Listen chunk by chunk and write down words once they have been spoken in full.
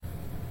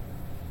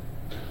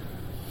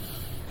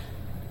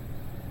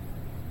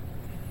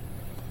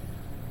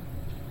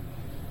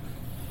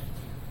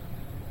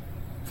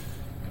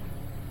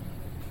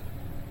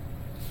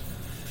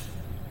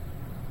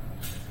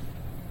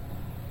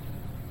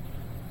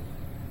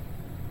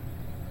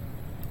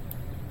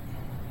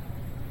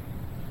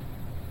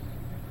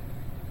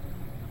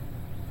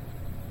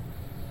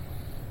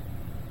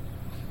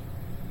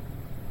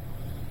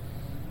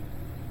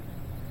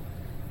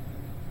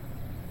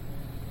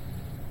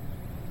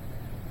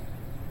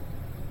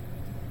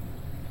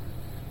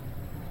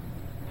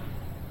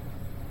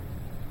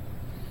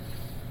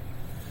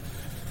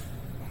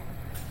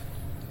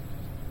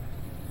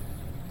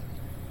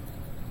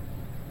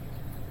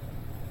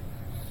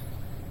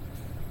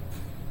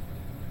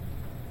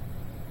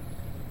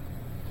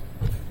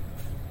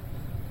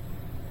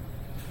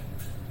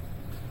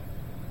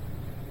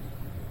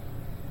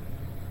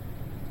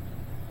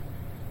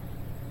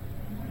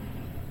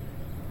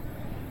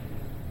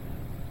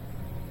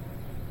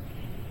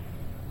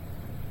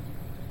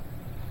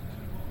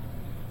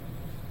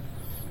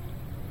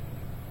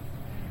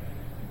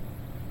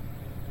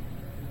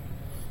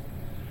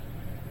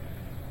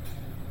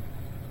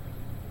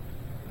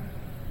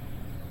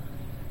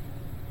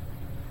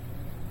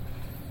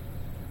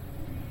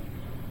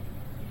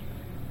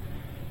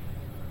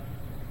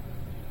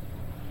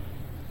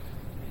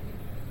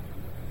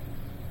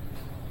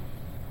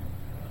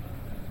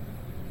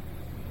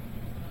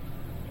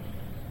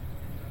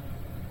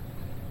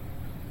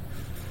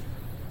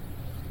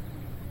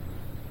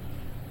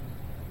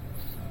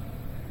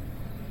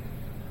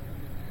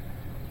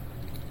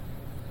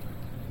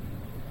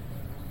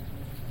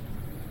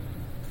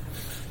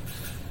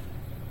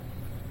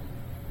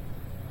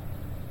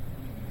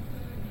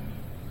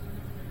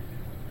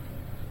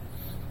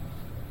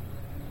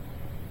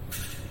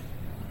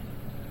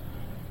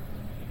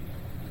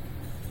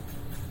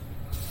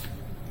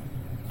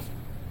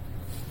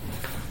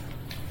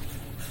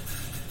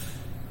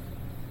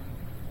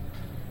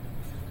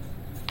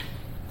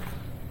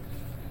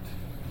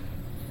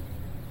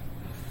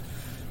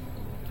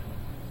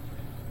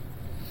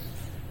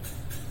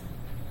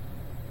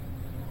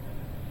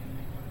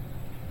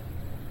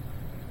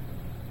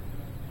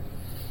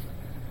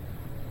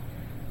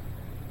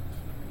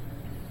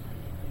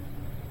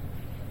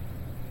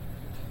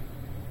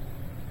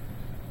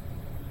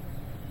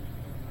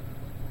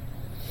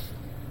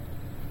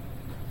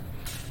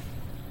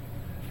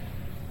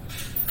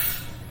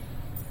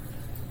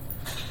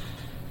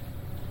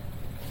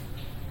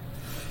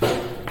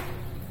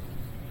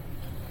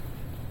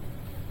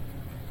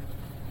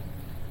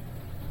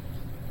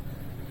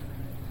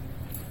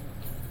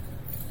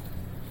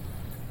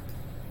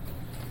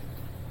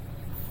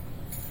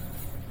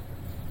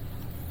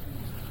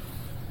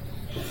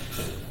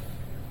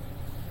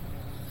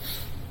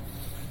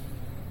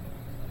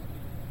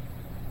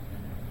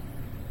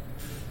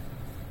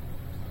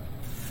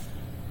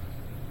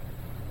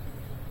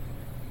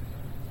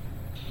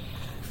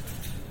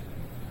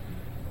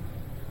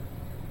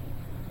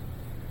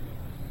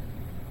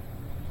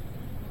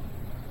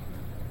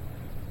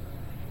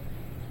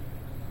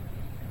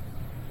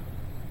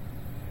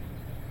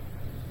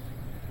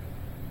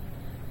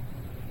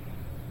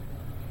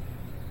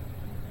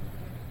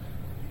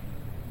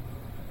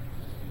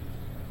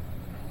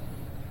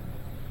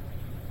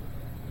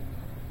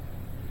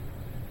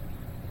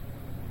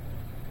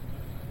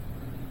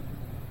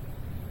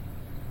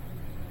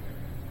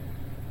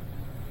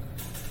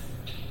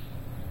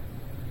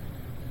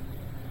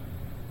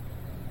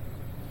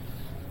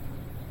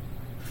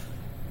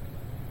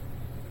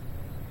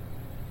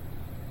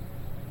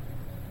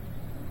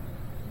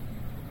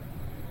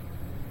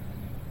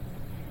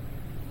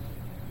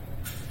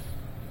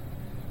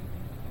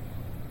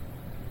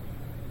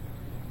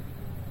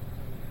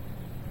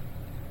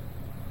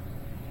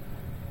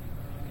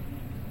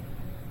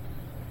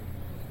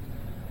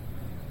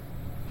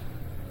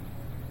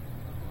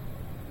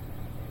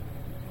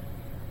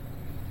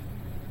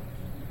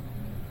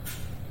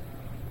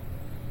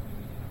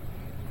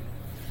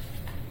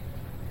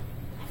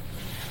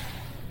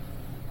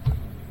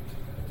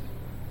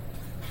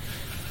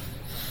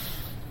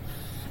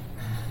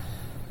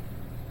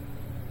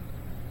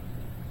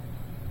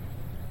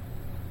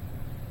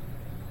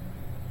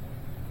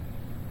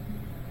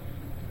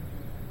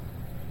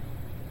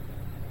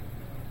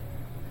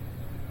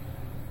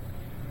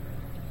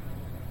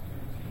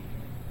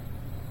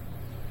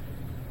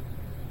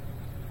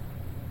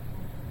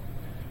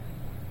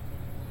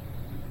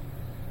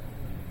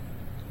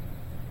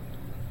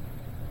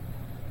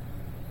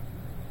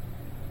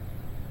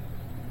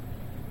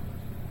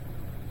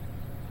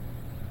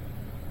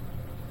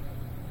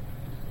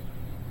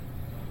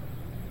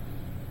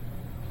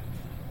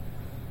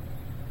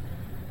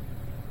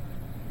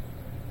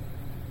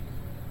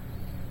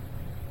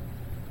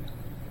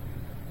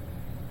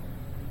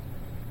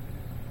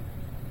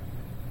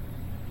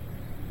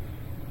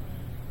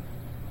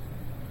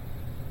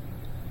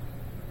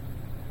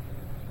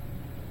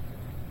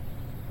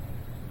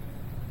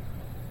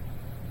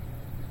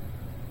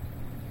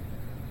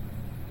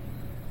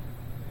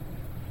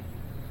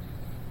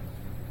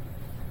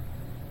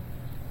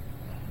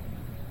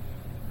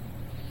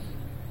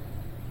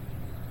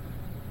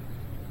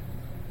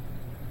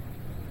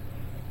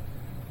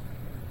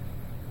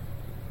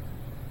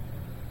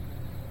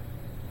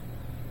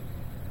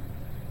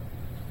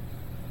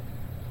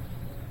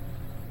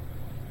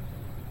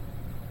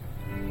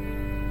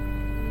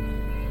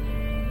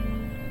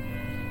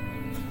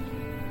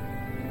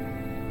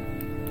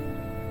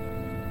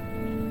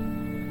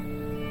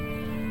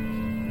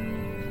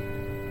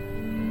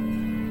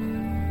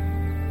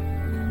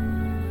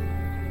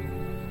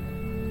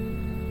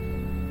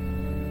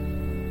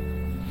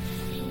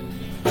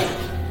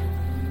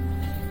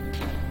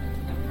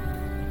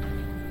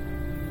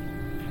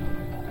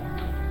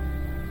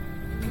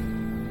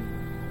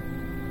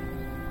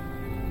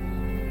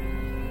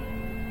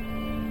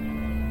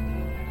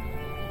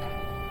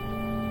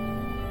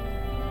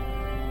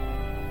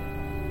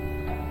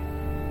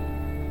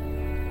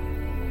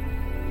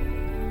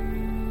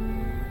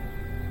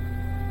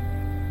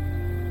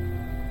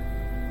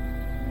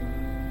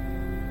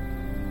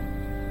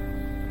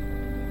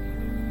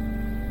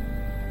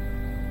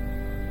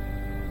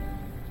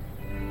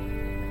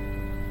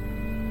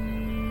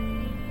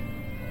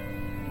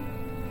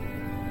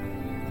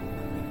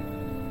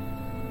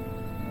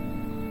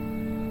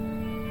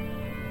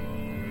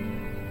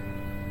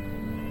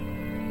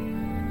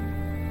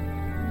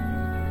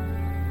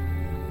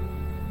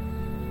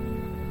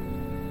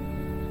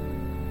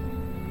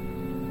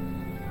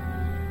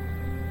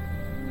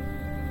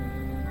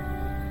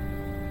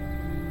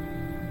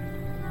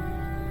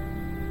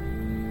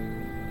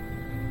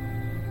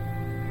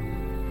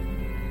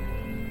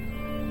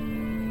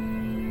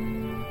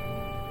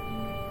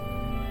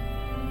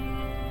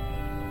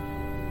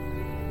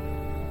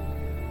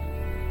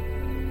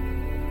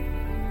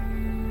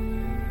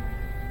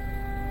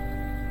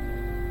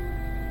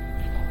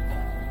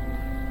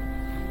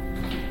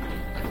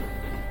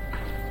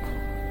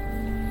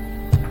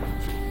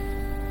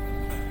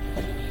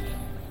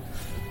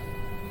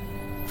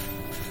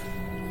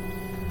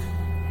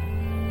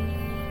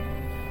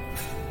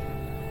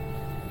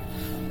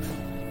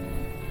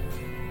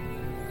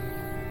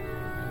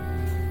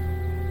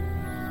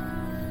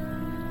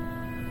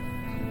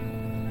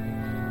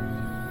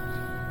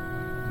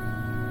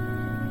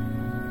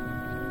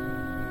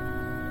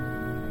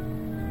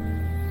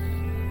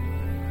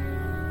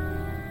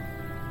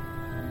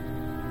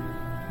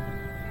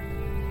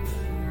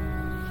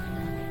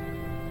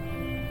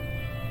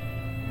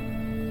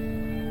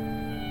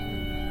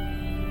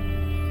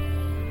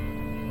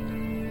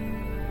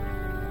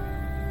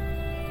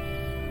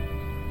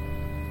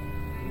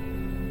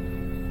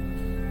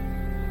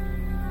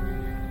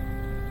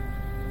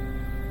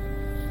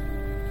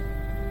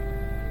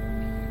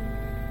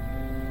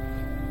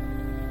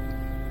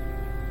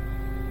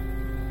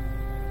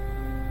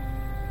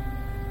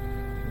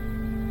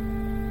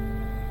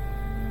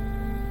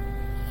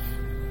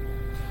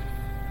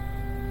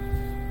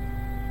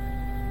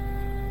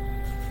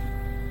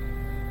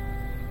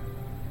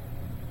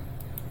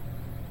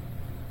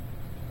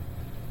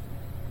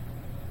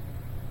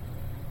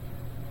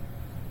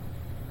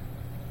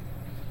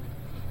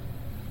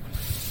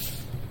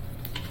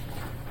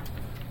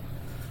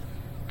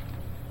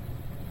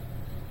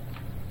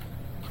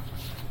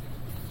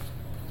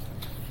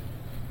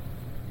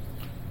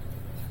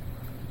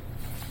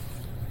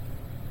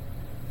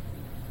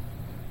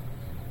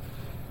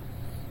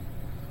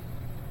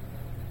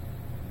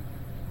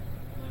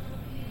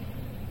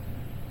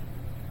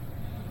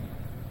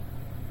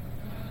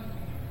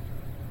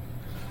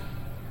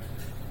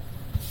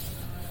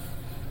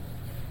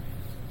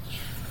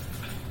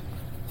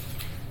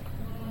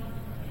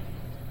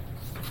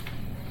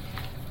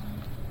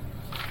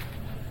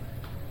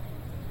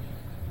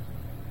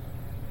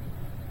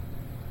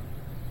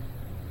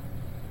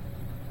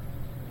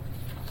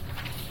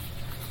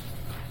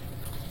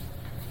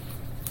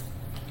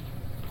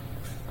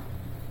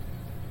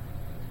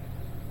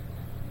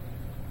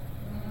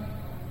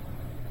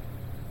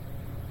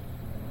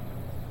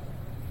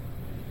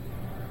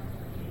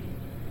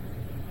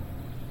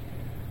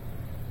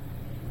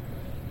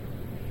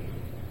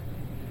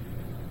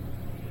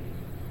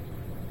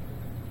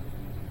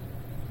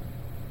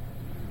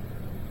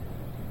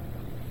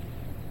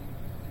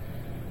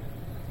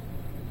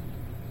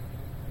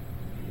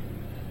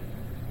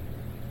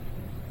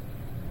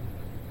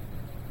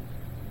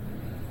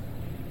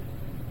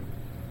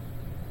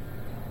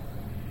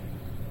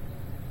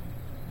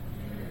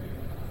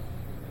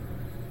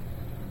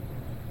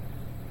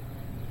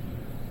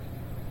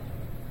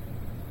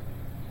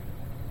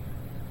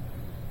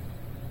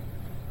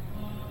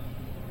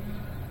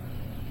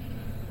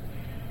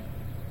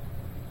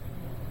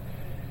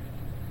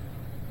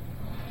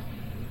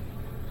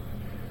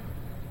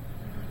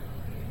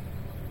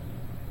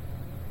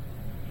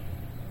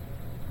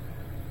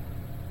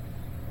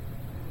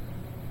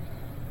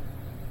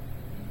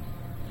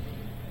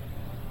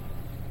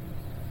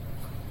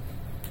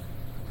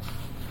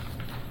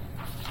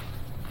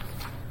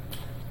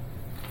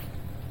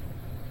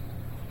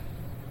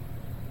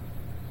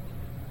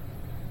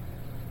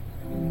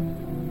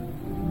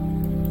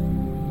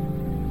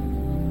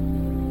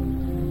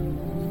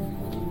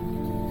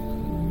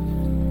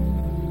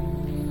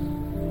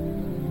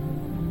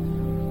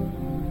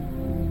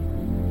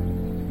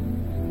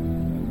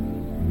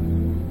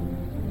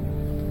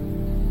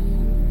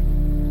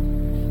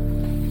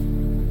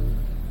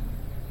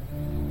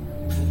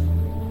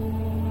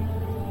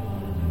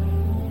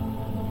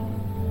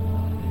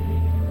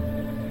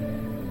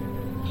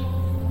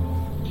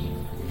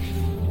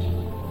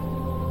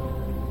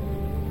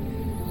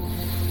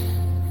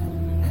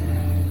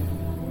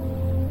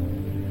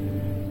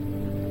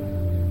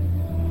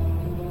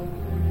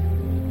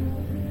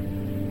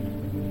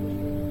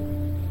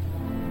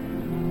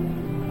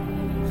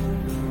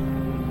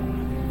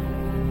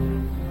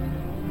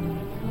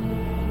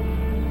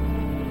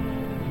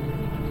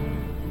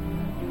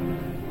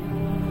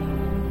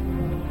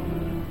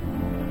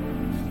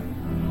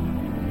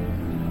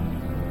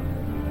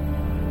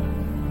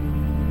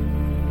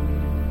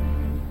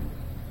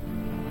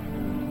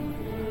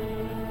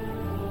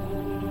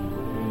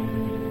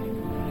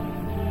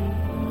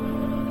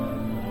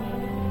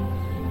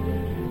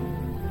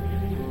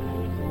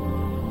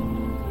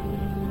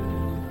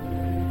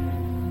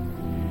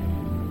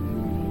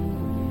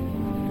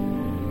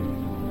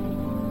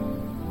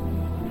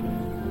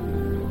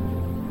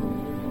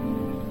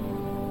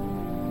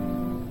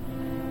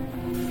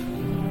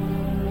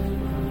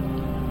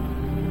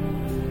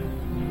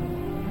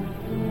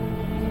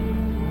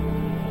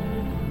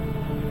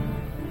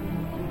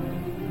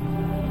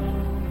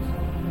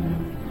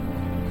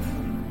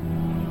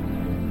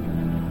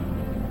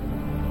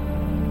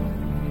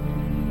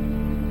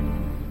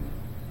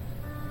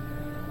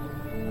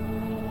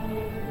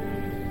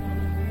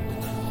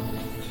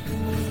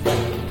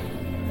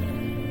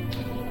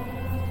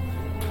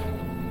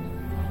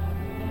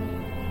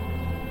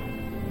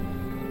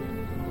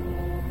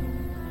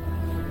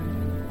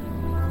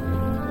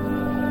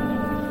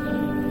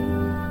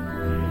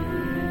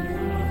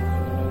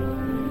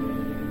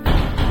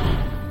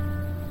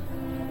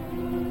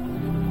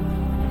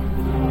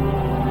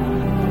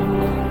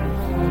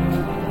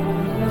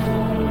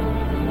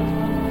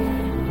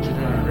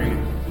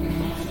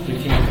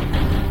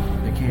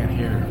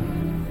Here.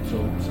 So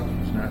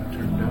something's not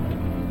turned up.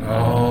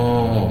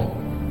 Oh.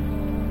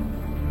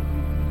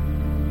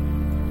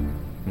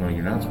 No,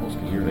 you're not supposed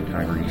to hear the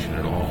congregation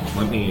at all.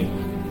 Let me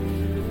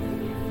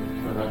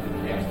turn up the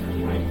pastor's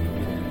mic.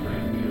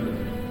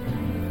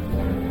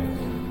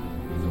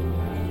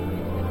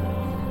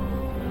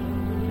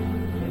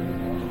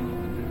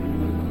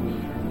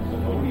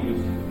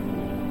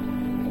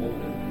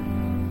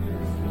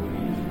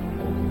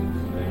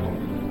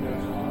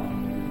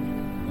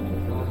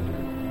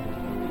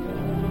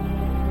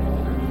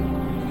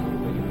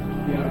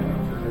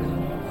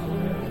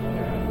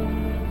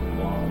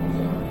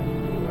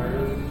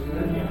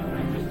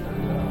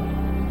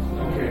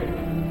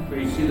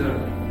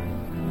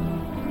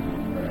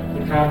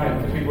 Comment.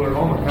 The people at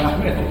home are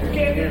commenting.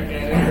 Can't hear.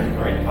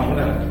 All right, I'm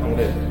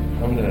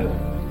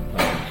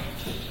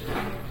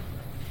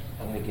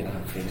gonna get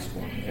on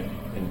Facebook and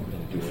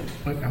do it.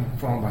 Look, I'm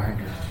falling behind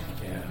you.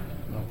 Yeah.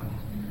 Welcome.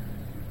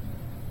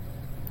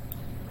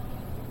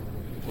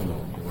 Oh, no.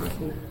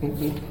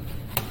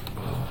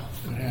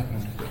 What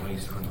happened?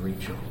 Twice on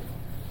Rachel.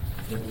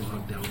 It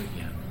logged out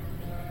again.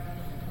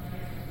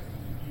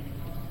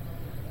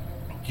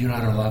 Do you know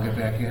how to log it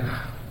back in? No,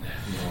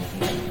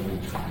 let me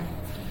try.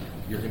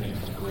 You're gonna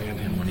have to grab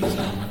him when he's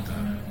done with the.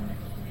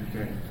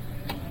 Okay.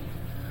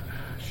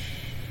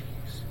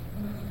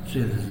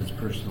 See, this is his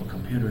personal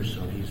computer,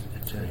 so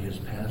it's at his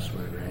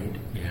password, right?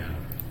 Yeah.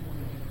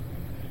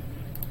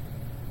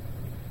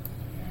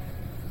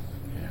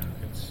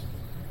 Yeah, it's.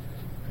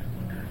 I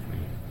wonder if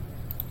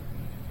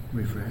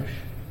we. Refresh.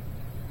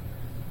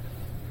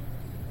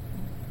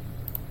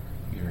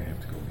 You're gonna have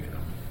to go get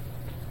him.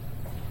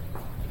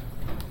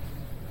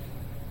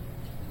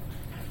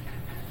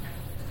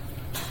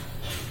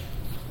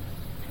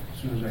 As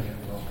soon as I hit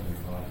welcome, you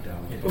logged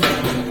out.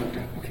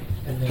 Okay.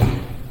 And then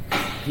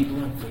people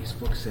on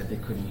Facebook said they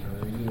couldn't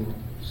hear you,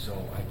 so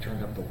I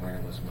turned up the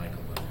wireless mic a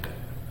little bit.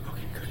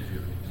 Okay, good.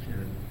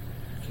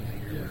 Can't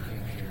hear.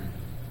 Can't hear.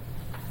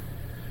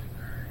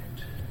 All right.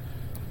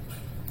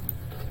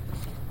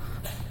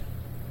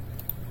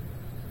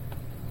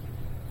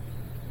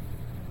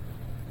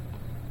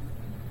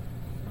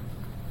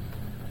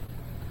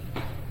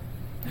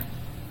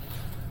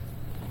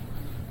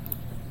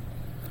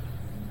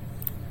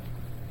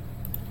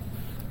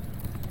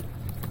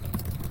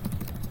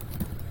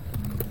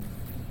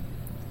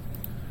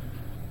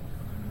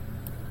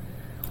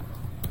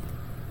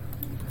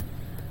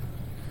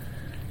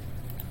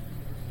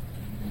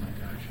 Oh my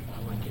gosh,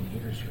 all I can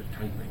hear is your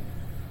typing.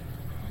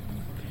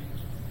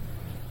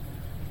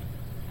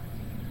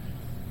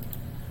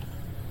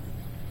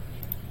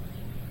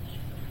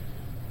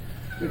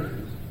 There it is.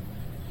 Is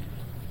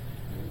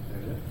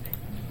that it?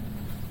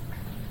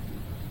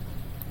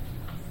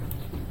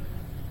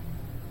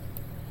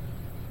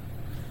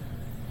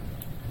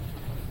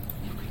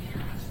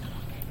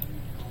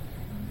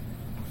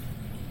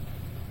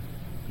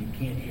 You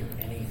can't hear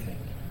anything.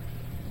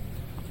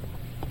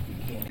 You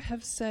can't. I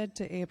have said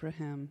to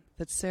Abraham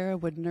that Sarah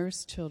would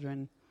nurse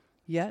children,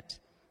 yet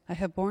I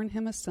have borne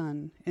him a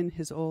son in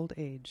his old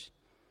age.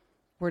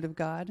 Word of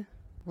God,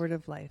 word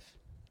of life.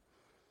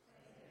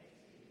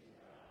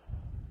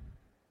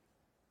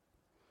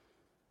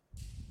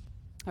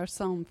 Our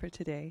psalm for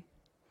today.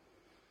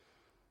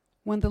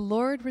 When the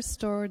Lord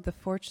restored the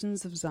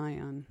fortunes of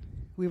Zion,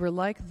 we were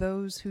like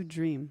those who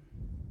dream.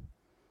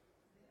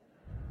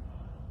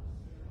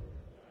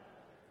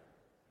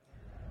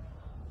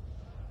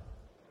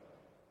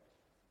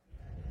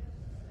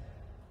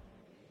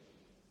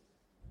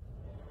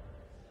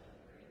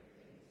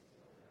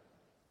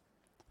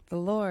 The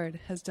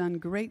Lord has done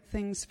great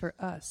things for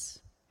us,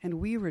 and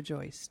we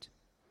rejoiced.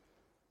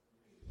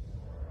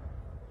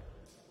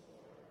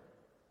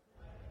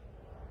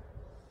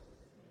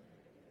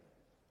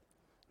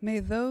 May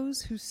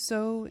those who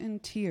sow in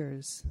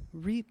tears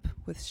reap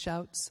with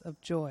shouts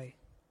of joy.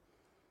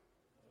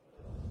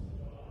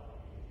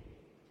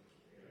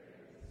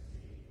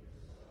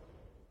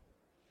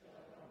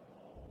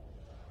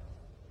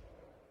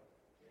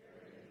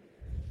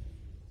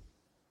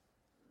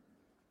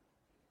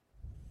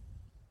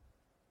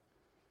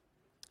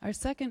 Our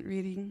second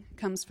reading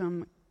comes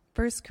from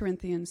 1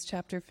 Corinthians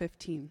chapter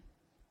 15.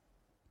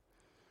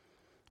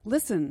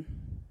 Listen,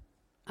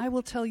 I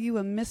will tell you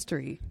a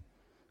mystery.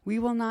 We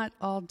will not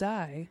all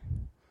die,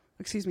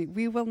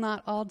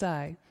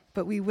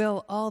 but we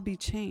will all be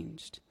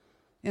changed.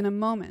 In a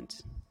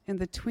moment, in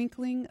the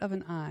twinkling of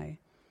an eye,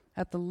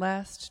 at the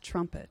last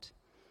trumpet.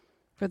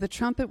 For the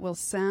trumpet will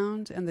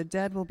sound, and the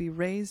dead will be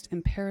raised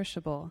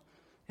imperishable,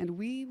 and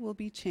we will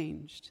be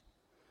changed.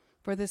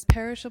 For this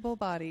perishable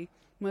body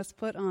must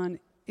put on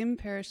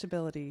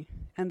imperishability,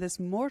 and this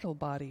mortal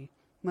body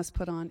must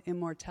put on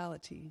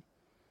immortality.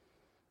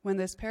 When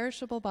this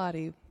perishable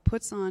body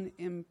puts on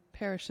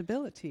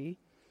imperishability,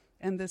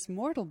 and this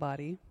mortal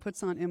body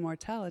puts on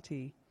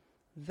immortality,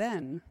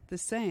 then the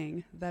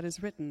saying that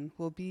is written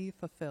will be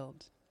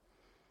fulfilled.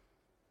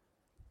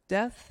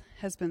 Death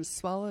has been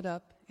swallowed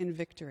up in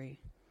victory.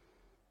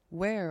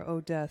 Where, O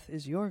death,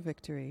 is your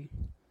victory?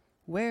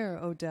 Where,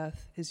 O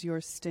death, is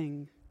your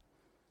sting?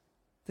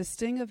 The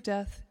sting of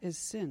death is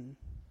sin,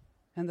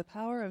 and the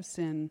power of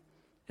sin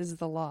is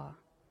the law.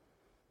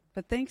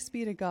 But thanks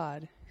be to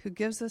God, who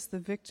gives us the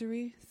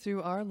victory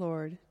through our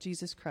Lord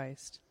Jesus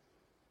Christ.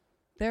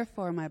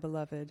 Therefore, my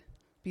beloved,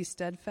 be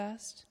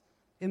steadfast,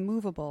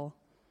 immovable,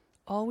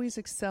 always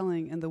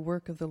excelling in the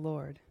work of the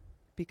Lord,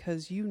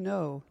 because you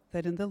know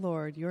that in the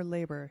Lord your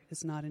labor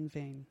is not in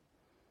vain.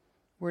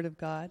 Word of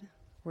God,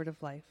 word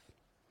of life.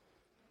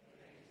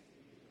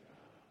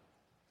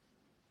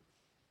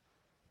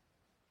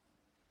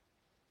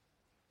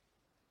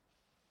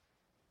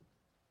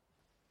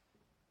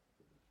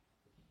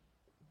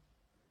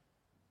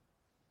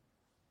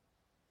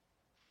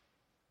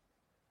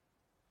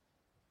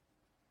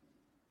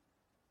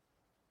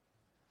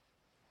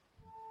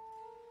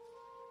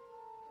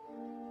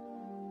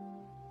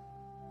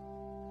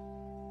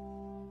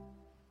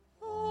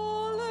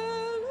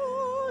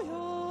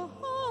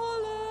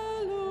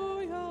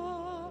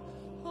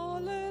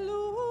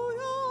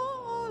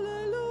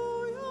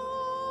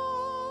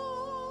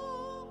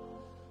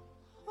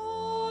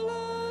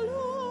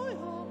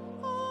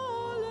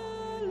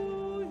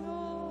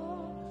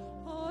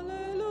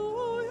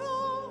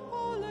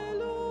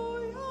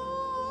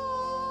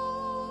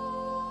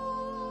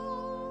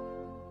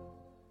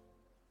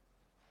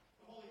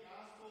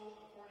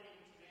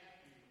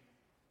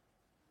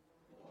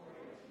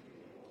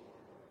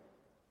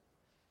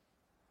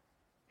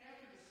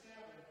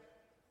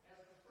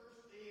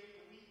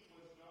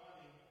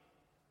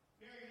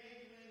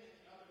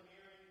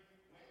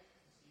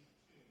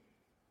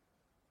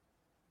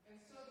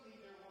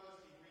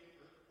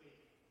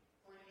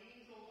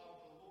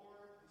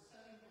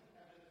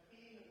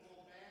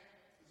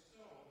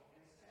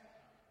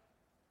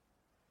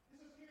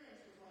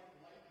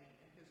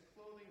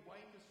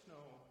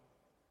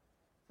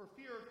 For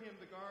fear of him,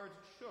 the guards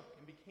shook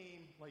and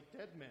became like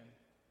dead men.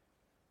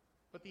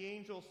 But the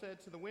angel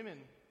said to the women,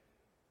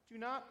 "Do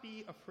not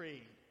be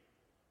afraid.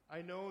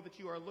 I know that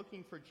you are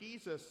looking for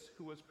Jesus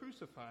who was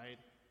crucified.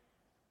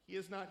 He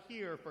is not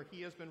here, for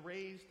he has been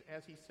raised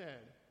as he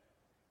said.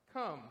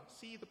 Come,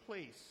 see the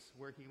place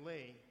where he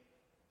lay.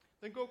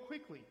 Then go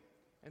quickly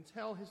and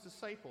tell his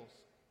disciples,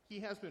 he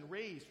has been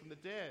raised from the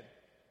dead.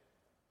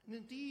 And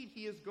indeed,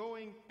 he is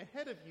going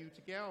ahead of you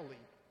to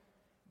Galilee.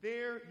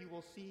 There you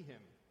will see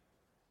him.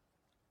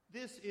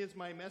 This is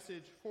my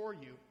message for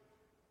you."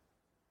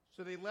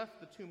 So they left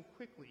the tomb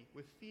quickly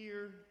with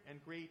fear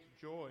and great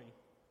joy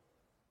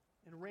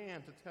and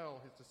ran to tell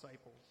his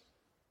disciples.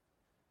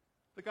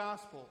 The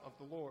Gospel of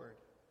the Lord.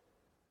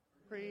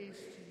 Praise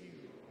to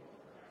you,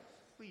 Lord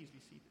Christ. Please be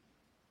seated.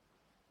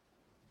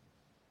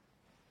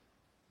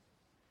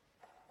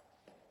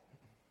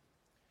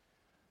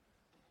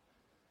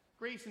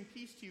 Grace and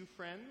peace to you,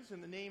 friends,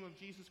 in the name of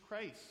Jesus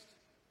Christ,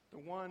 the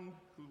one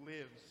who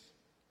lives.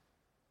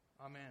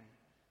 Amen.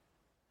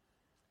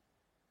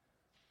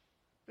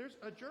 There's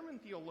a German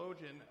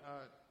theologian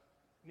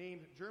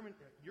named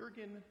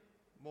Jürgen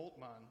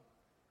Moltmann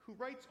who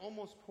writes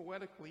almost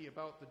poetically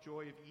about the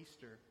joy of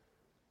Easter.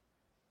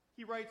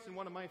 He writes in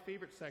one of my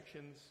favorite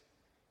sections,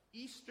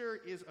 "Easter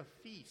is a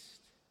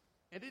feast,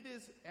 and it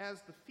is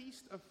as the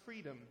feast of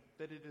freedom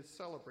that it is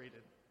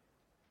celebrated.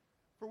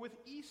 For with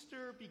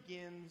Easter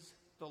begins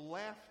the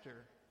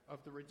laughter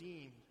of the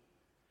redeemed,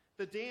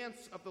 the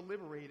dance of the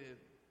liberated,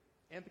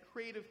 and the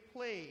creative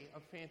play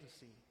of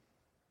fantasy.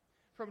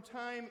 From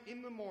time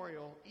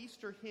immemorial,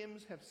 Easter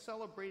hymns have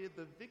celebrated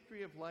the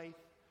victory of life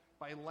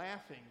by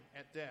laughing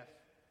at death,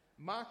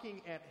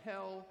 mocking at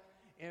hell,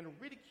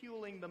 and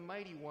ridiculing the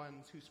mighty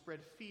ones who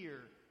spread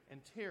fear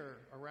and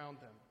terror around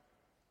them.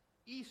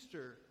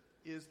 Easter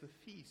is the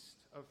feast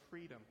of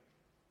freedom."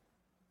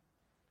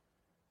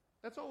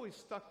 That's always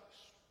stuck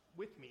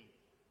with me.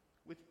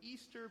 With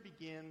Easter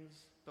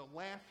begins the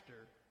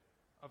laughter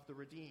of the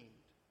redeemed.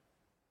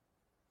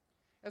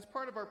 As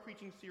part of our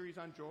preaching series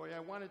on joy, I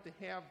wanted to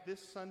have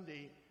this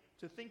Sunday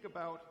to think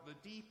about the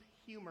deep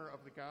humor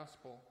of the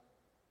gospel.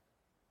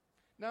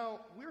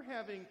 Now, we're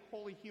having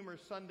Holy Humor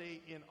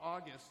Sunday in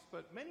August,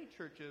 but many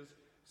churches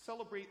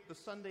celebrate the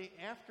Sunday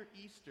after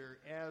Easter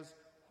as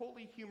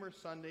Holy Humor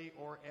Sunday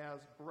or as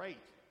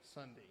Bright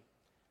Sunday.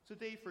 It's a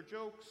day for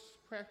jokes,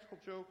 practical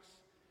jokes.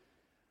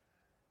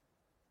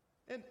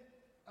 And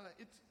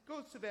it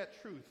goes to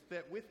that truth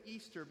that with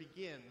Easter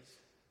begins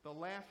the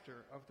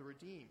laughter of the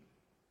redeemed.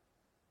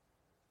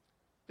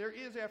 There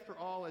is, after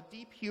all, a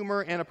deep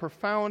humor and a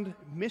profound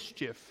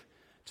mischief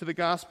to the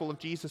gospel of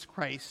Jesus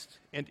Christ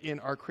and in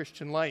our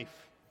Christian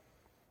life.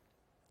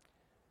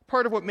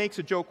 Part of what makes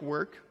a joke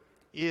work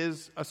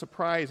is a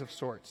surprise of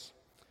sorts.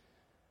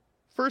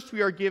 First,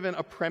 we are given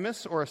a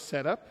premise or a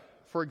setup.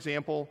 For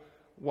example,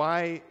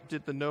 why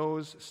did the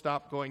nose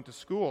stop going to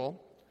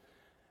school?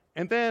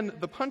 And then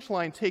the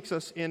punchline takes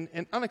us in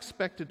an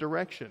unexpected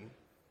direction.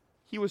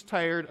 He was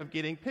tired of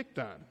getting picked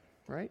on,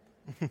 right?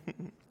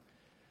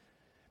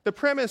 The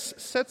premise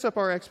sets up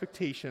our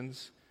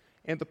expectations,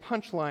 and the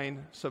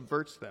punchline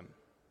subverts them.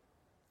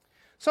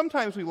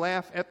 Sometimes we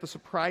laugh at the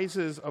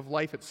surprises of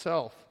life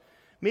itself.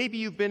 Maybe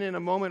you've been in a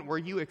moment where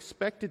you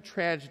expected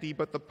tragedy,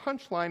 but the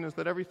punchline is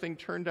that everything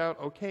turned out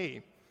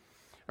okay.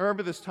 I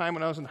remember this time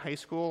when I was in high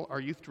school, our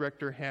youth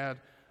director had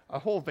a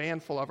whole van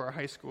full of our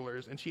high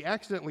schoolers, and she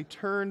accidentally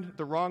turned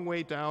the wrong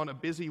way down a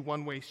busy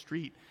one-way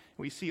street.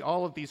 We see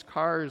all of these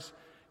cars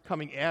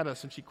coming at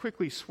us, and she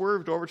quickly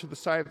swerved over to the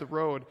side of the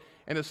road,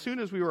 and as soon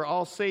as we were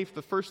all safe,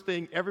 the first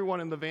thing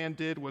everyone in the van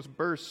did was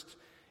burst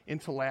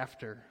into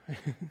laughter.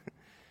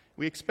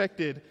 We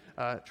expected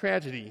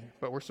tragedy,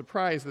 but we're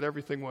surprised that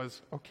everything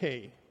was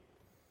okay.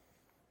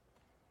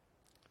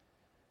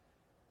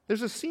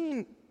 There's a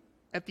scene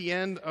at the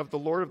end of the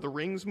Lord of the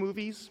Rings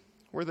movies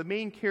where the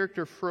main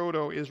character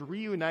Frodo is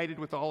reunited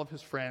with all of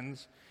his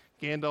friends,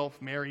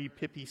 Gandalf, Merry,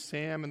 Pippi,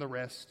 Sam, and the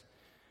rest,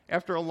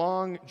 after a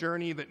long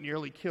journey that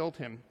nearly killed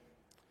him.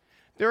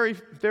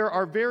 There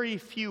are very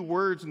few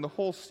words in the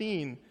whole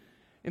scene.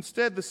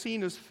 Instead, the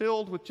scene is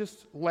filled with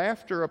just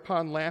laughter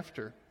upon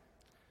laughter.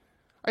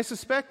 I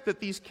suspect that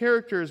these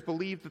characters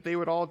believed that they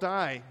would all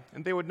die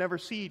and they would never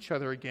see each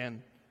other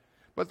again.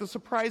 But the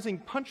surprising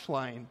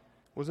punchline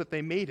was that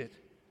they made it.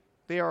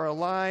 They are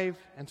alive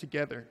and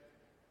together.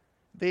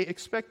 They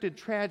expected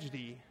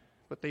tragedy,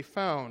 but they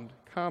found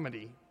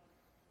comedy.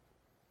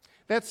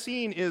 That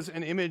scene is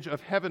an image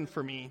of heaven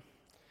for me.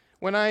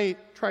 When I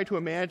try to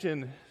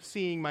imagine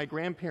seeing my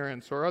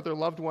grandparents or other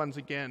loved ones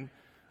again,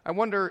 I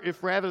wonder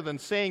if rather than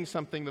saying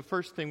something, the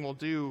first thing we'll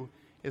do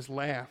is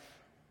laugh.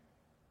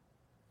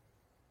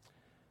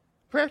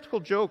 Practical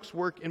jokes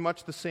work in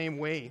much the same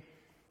way.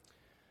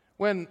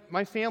 When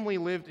my family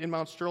lived in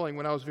Mount Sterling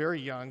when I was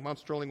very young, Mount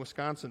Sterling,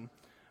 Wisconsin,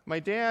 my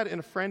dad and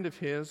a friend of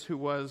his, who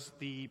was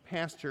the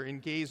pastor in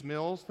Gaze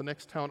Mills, the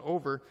next town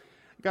over,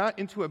 got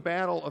into a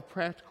battle of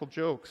practical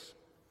jokes.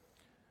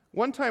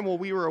 One time while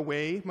we were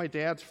away, my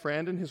dad's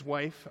friend and his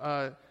wife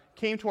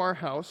came to our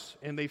house,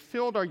 and they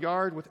filled our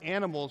yard with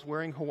animals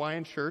wearing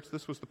Hawaiian shirts.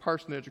 This was the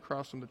parsonage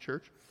across from the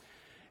church.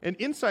 And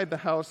inside the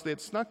house, they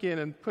had snuck in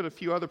and put a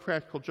few other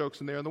practical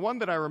jokes in there. And the one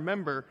that I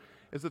remember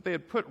is that they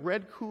had put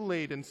red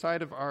Kool-Aid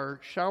inside of our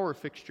shower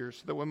fixtures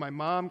so that when my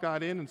mom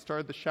got in and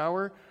started the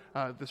shower,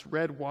 this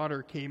red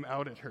water came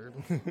out at her.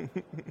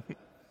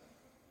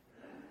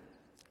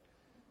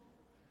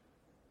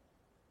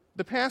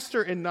 The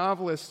pastor and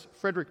novelist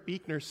Frederick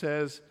Buechner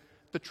says,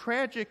 "The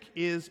tragic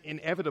is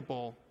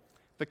inevitable.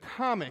 The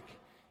comic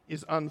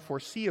is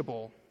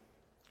unforeseeable.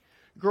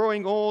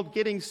 Growing old,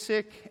 getting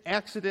sick,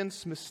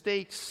 accidents,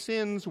 mistakes,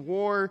 sins,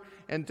 war,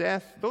 and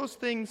death, those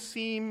things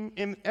seem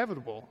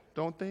inevitable,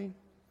 don't they?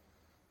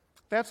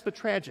 That's the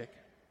tragic.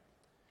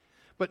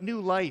 But new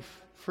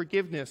life,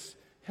 forgiveness,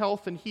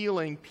 health and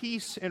healing,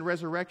 peace and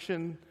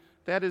resurrection,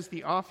 that is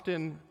the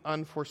often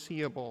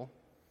unforeseeable.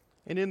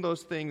 And in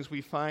those things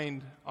we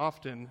find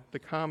often the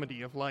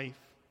comedy of life.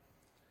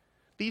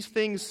 These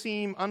things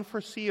seem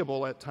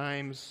unforeseeable at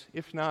times,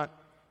 if not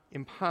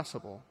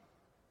impossible."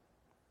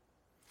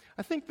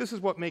 I think this is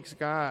what makes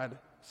God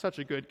such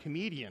a good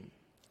comedian.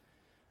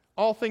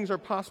 All things are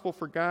possible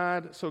for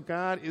God, so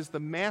God is the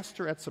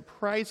master at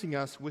surprising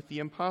us with the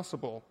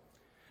impossible.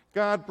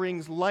 God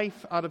brings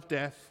life out of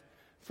death,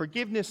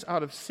 forgiveness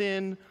out of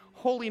sin,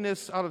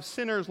 holiness out of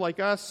sinners like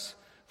us,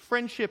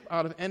 friendship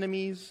out of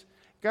enemies.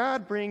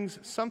 God brings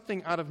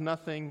something out of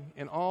nothing,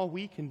 and all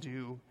we can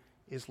do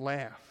is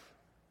laugh.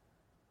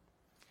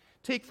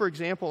 Take, for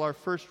example, our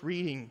first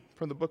reading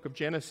from the book of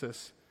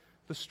Genesis,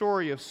 the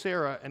story of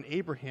Sarah and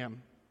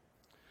Abraham.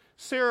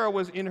 Sarah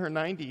was in her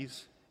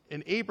 90s,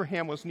 and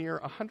Abraham was near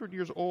 100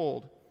 years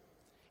old.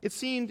 It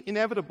seemed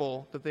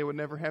inevitable that they would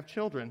never have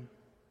children.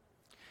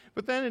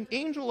 But then an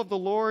angel of the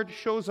Lord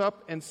shows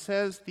up and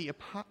says the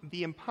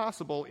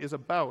impossible is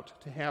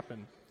about to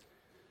happen.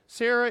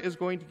 Sarah is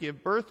going to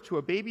give birth to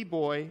a baby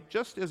boy,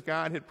 just as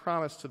God had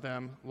promised to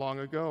them long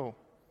ago.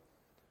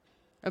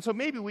 And so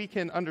maybe we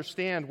can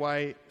understand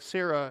why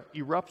Sarah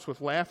erupts with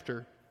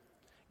laughter.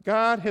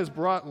 God has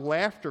brought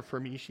laughter for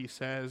me, she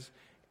says.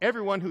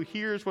 Everyone who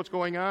hears what's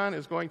going on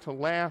is going to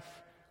laugh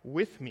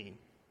with me.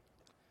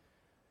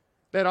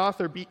 That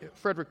author,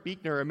 Frederick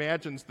Buechner,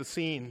 imagines the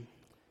scene.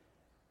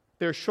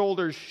 Their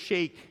shoulders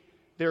shake,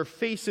 their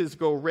faces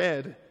go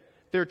red,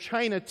 their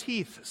china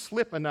teeth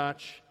slip a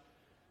notch.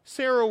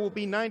 Sarah will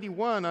be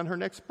 91 on her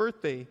next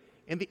birthday,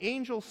 and the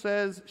angel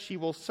says she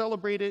will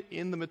celebrate it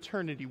in the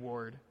maternity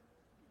ward.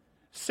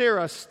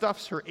 Sarah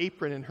stuffs her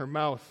apron in her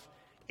mouth.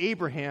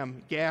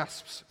 Abraham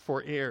gasps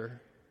for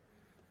air.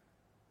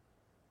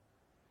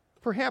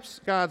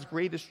 Perhaps God's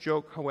greatest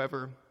joke,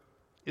 however,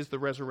 is the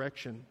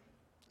resurrection,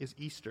 is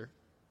Easter.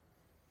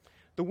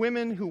 The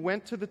women who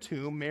went to the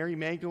tomb, Mary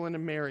Magdalene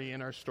and Mary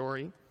in our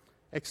story,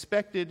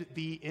 expected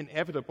the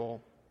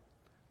inevitable.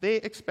 They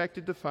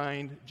expected to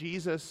find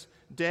Jesus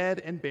dead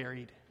and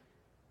buried.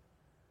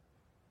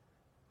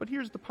 But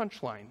here's the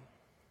punchline.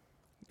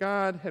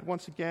 God had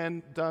once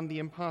again done the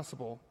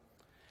impossible.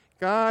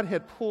 God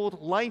had pulled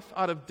life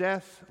out of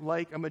death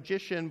like a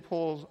magician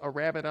pulls a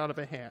rabbit out of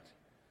a hat.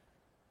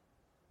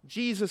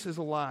 Jesus is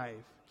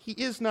alive. He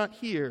is not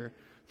here,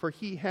 for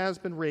he has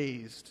been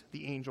raised,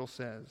 the angel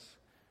says.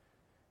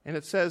 And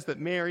it says that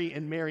Mary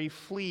and Mary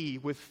flee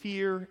with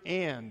fear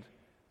and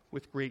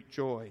with great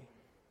joy.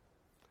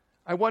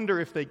 I wonder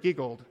if they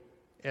giggled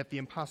at the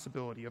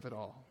impossibility of it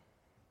all.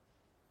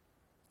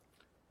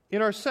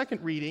 In our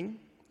second reading,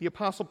 the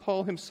Apostle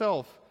Paul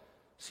himself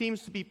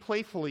seems to be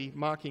playfully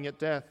mocking at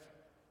death.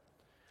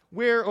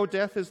 Where, O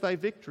death, is thy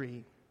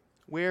victory?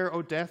 Where,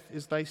 O death,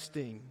 is thy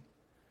sting?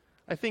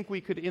 I think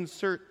we could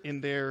insert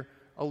in there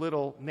a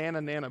little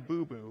nana nana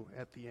boo boo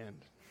at the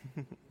end.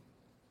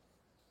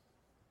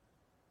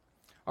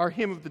 Our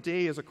hymn of the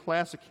day is a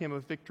classic hymn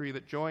of victory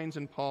that joins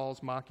in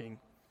Paul's mocking.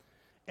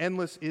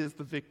 Endless is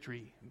the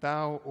victory,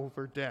 thou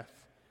over death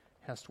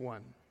hast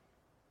won.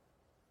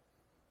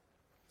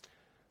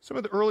 Some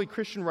of the early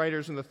Christian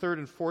writers in the 3rd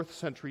and 4th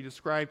century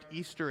described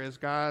Easter as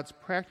God's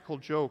practical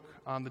joke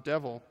on the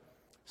devil.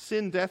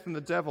 Sin, death, and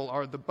the devil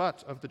are the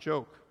butt of the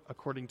joke,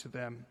 according to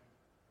them.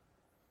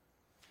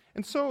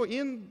 And so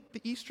in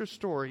the Easter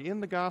story, in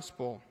the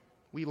gospel,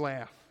 we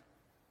laugh.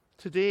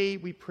 Today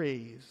we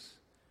praise,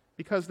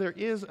 because there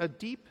is a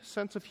deep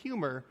sense of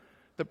humor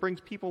that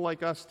brings people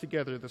like us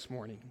together this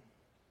morning.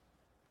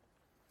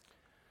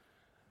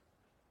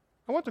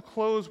 I want to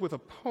close with a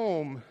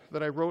poem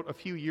that I wrote a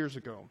few years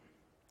ago.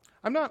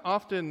 I'm not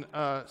often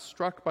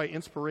struck by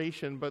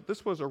inspiration, but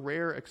this was a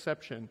rare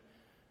exception.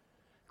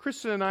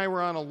 Kristen and I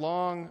were on a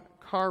long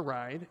car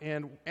ride,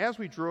 and as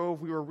we drove,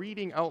 we were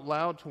reading out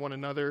loud to one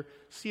another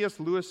C.S.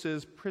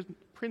 Lewis's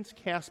Prince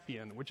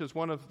Caspian, which is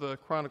one of the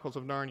Chronicles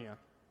of Narnia.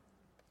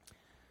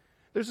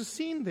 There's a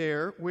scene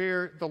there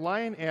where the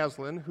lion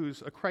Aslan,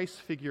 who's a Christ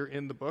figure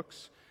in the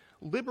books,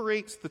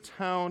 liberates the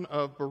town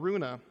of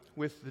Baruna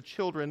with the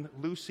children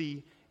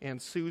Lucy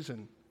and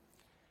Susan.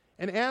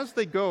 And as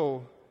they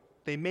go,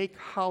 they make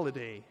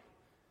holiday.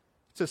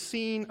 It's a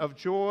scene of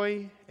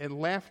joy and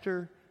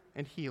laughter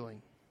and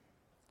healing.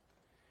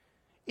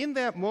 In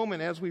that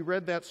moment, as we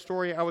read that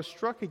story, I was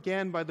struck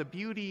again by the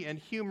beauty and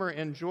humor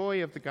and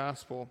joy of the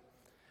gospel.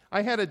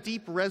 I had a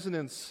deep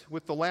resonance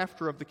with the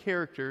laughter of the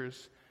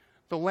characters,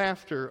 the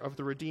laughter of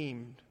the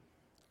redeemed.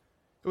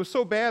 It was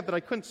so bad that I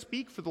couldn't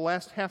speak for the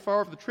last half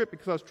hour of the trip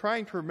because I was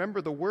trying to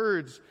remember the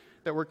words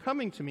that were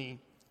coming to me.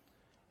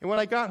 And when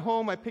I got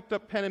home, I picked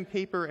up pen and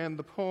paper, and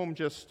the poem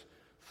just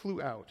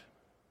flew out.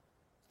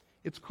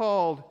 It's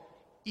called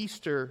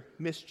Easter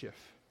Mischief.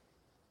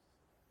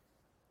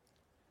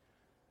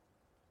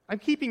 I'm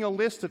keeping a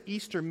list of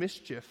Easter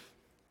mischief.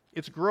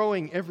 It's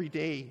growing every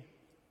day.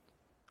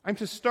 I'm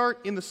to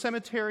start in the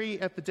cemetery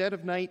at the dead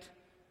of night,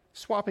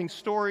 swapping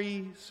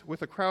stories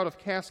with a crowd of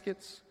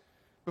caskets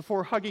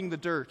before hugging the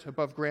dirt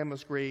above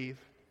Grandma's grave.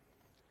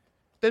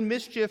 Then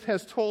mischief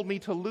has told me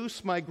to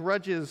loose my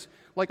grudges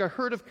like a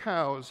herd of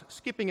cows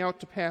skipping out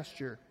to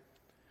pasture,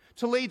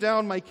 to lay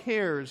down my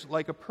cares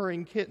like a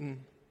purring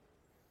kitten.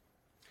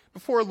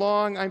 Before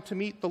long, I'm to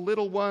meet the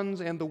little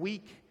ones and the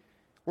weak.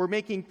 We're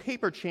making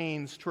paper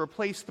chains to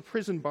replace the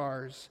prison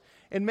bars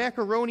and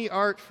macaroni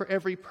art for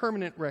every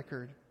permanent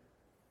record.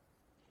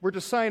 We're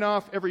to sign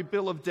off every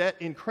bill of debt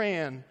in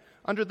crayon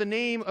under the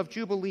name of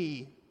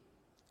Jubilee.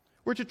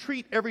 We're to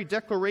treat every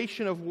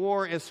declaration of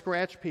war as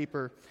scratch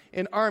paper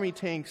and army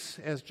tanks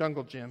as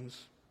jungle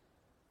gyms.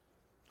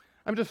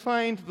 I'm to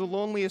find the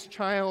loneliest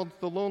child,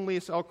 the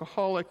loneliest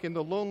alcoholic, and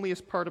the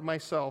loneliest part of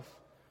myself.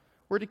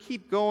 We're to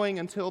keep going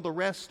until the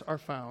rest are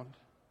found.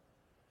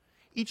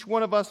 Each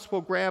one of us will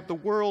grab the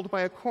world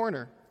by a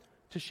corner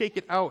to shake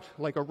it out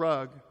like a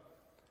rug.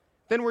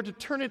 Then we're to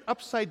turn it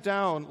upside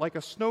down like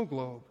a snow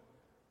globe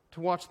to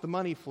watch the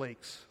money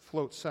flakes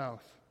float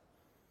south.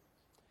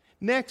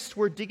 Next,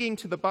 we're digging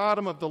to the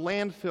bottom of the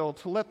landfill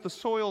to let the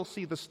soil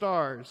see the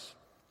stars.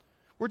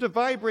 We're to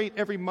vibrate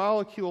every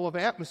molecule of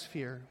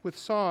atmosphere with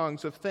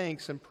songs of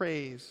thanks and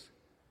praise.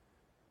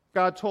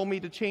 God told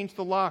me to change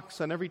the locks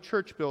on every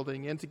church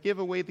building and to give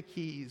away the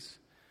keys.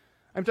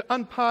 I'm to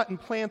unpot and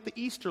plant the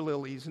Easter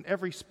lilies in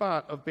every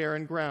spot of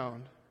barren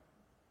ground.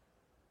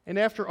 And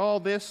after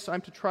all this,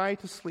 I'm to try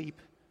to sleep,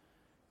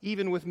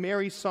 even with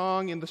merry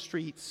song in the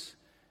streets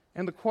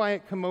and the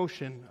quiet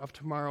commotion of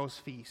tomorrow's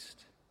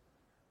feast.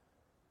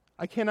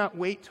 I cannot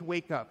wait to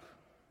wake up.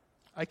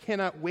 I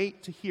cannot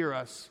wait to hear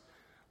us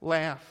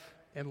laugh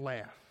and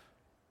laugh.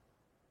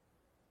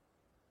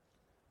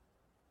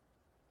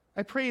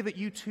 I pray that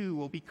you too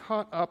will be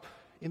caught up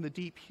in the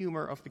deep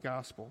humor of the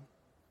gospel.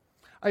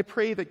 I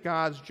pray that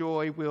God's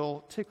joy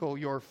will tickle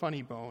your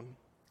funny bone.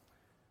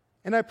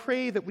 And I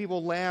pray that we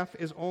will laugh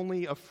as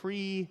only a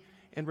free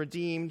and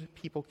redeemed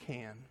people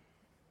can.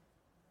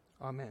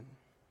 Amen.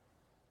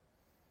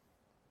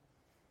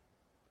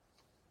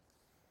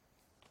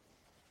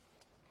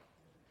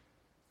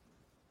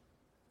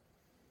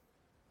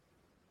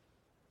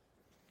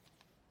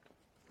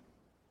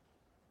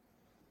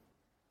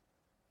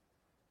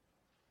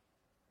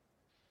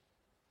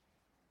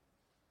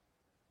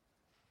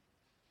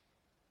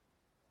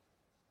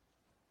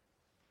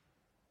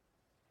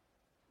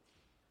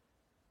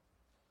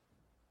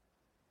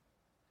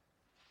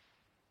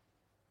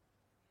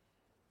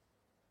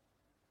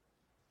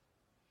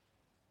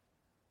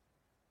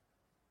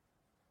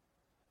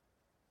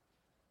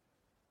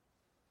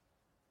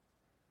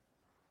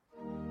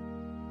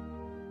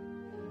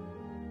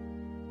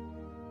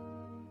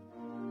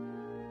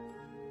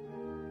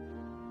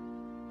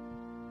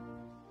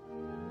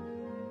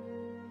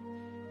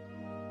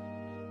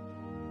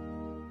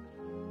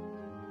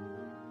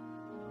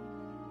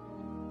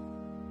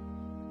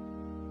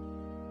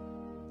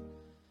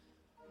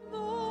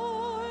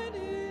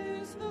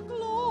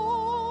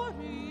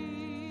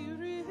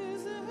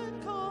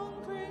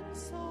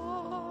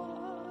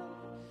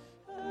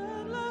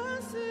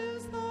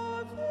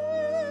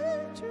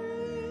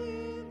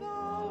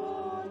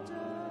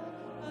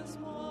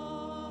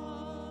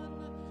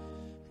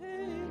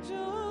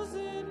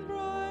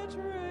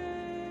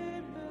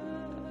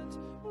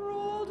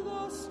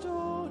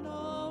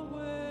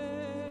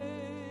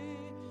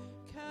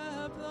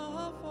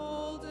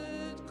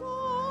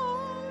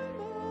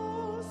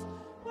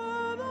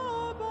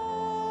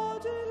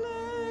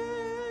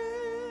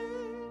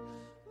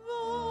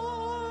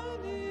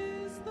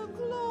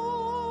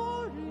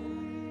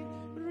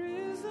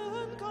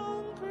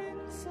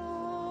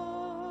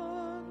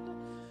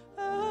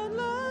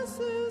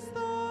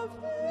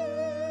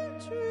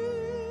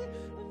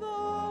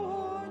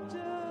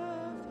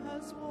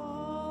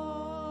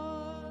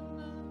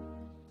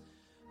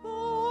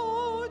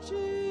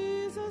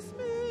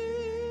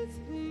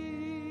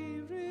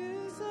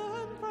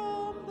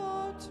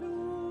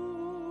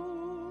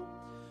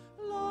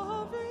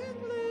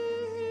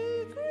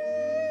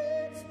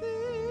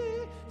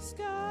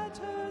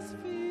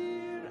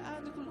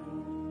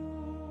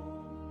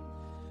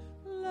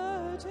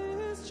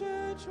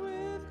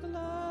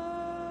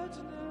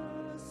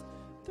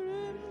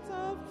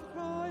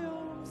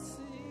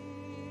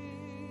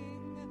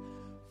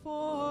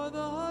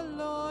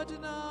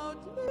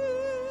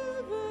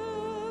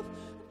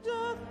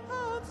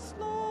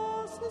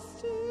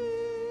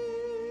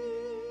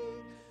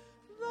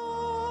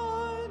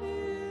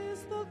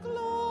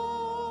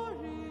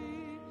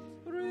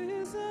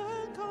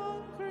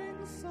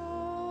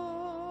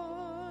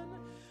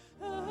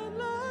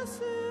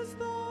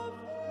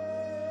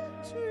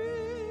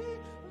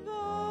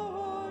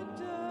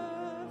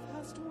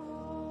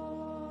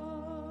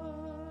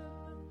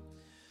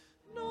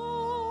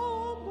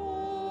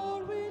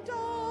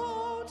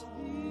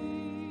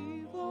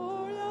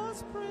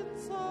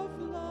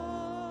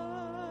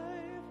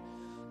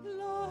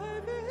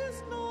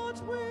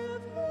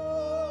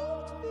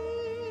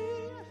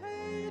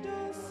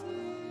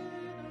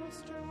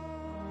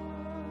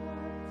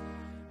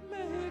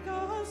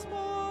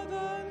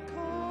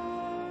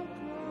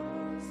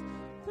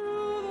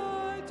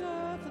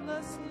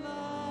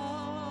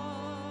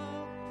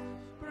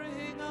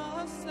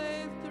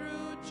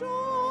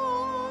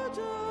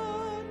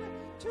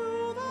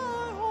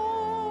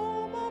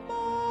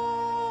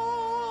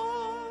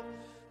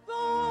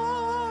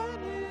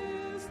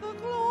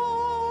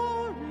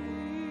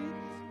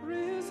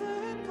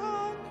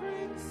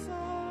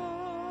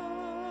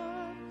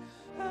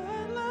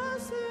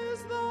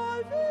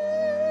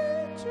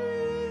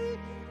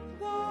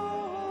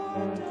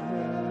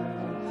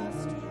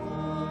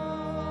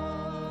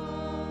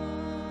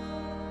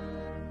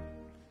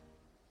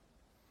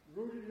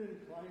 Rooted in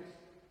Christ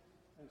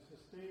and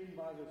sustained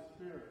by the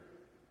Spirit,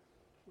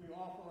 we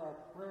offer our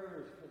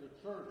prayers for the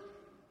church,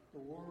 the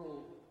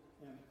world,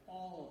 and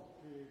all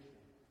of creation.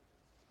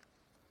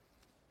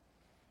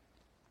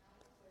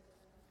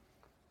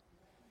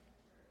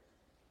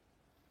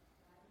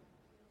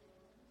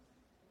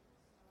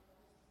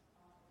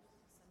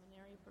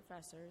 Seminary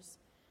professors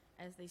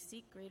as they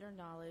seek greater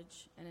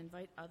knowledge and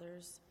invite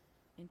others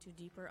into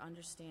deeper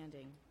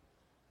understanding.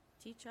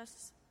 Teach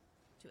us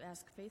to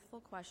ask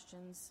faithful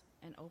questions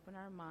and open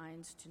our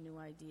minds to new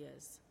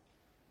ideas.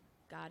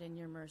 God, in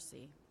your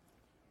mercy.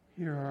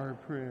 Hear our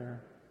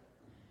prayer.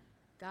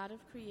 God of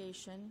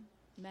creation,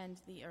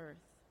 mend the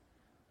earth.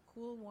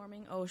 Cool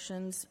warming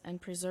oceans and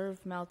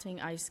preserve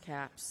melting ice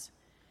caps.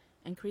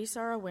 Increase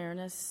our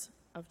awareness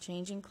of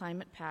changing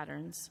climate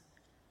patterns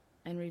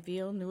and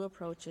reveal new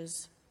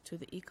approaches to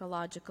the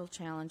ecological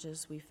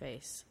challenges we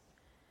face.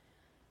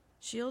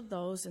 Shield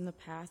those in the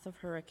path of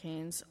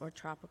hurricanes or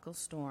tropical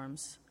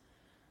storms,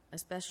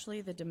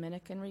 especially the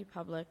Dominican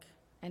Republic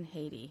and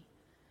Haiti.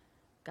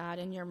 God,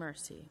 in your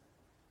mercy.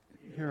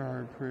 Hear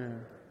our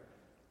prayer.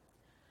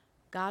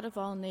 God of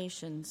all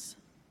nations,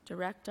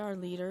 direct our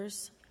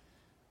leaders,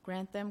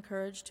 grant them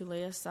courage to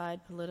lay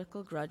aside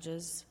political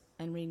grudges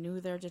and renew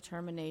their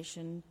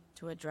determination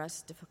to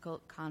address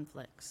difficult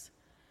conflicts.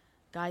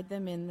 Guide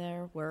them in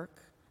their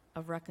work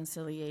of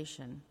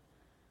reconciliation.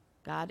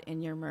 God,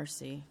 in your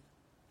mercy.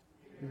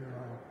 Hear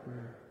our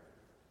prayer.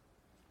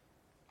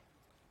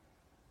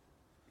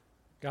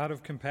 God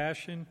of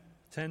compassion,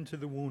 tend to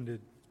the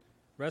wounded.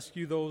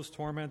 Rescue those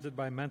tormented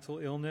by mental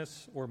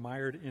illness or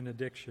mired in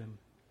addiction.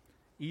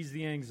 Ease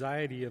the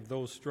anxiety of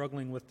those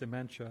struggling with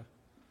dementia.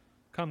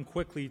 Come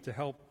quickly to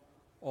help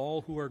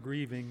all who are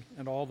grieving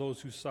and all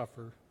those who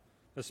suffer,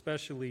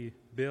 especially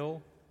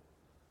Bill,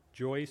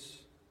 Joyce,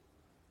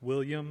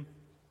 William,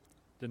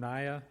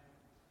 Denia,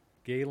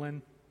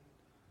 Galen,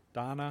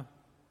 Donna,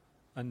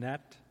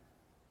 Annette,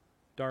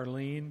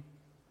 Darlene,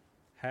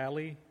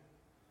 Hallie,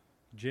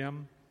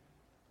 Jim,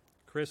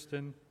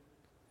 Kristen,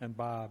 and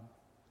Bob.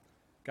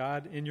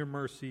 God, in your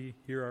mercy,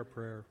 hear our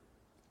prayer.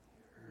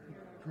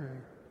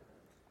 Prayer.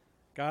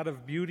 God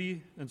of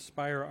beauty,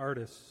 inspire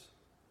artists.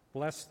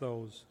 Bless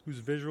those whose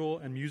visual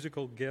and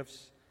musical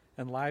gifts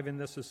enliven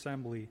this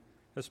assembly,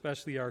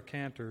 especially our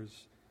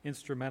cantors,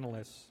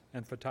 instrumentalists,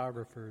 and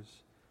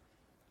photographers.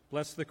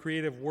 Bless the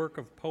creative work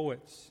of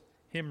poets,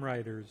 hymn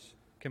writers,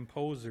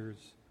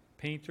 composers,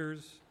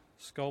 painters,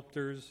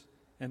 sculptors,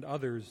 and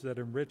others that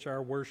enrich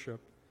our worship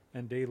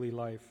and daily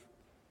life.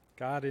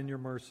 God, in your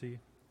mercy.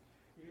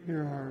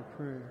 Hear our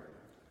prayer.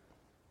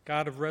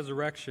 God of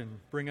resurrection,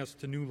 bring us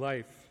to new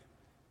life.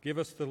 Give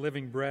us the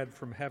living bread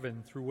from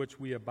heaven through which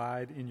we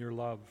abide in your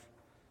love.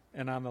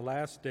 And on the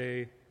last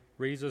day,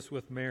 raise us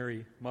with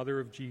Mary, Mother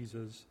of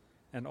Jesus,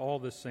 and all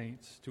the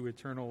saints to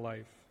eternal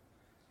life.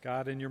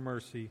 God, in your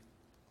mercy.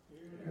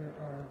 Hear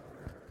our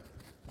prayer.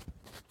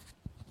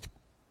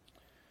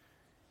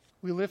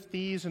 We lift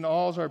these and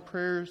all our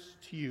prayers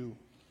to you,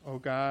 O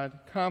God,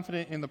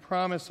 confident in the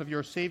promise of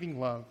your saving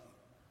love,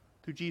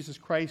 through Jesus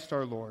Christ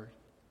our Lord.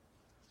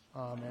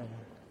 Amen.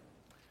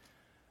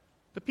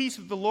 The peace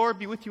of the Lord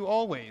be with you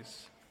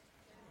always.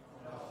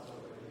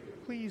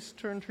 Please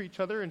turn to each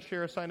other and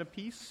share a sign of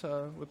peace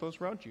with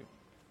those around you.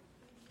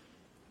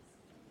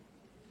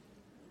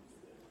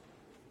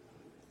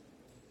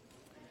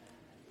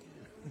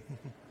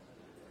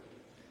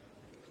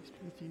 Peace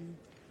be with you.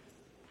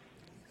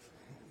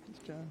 Peace,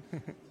 John.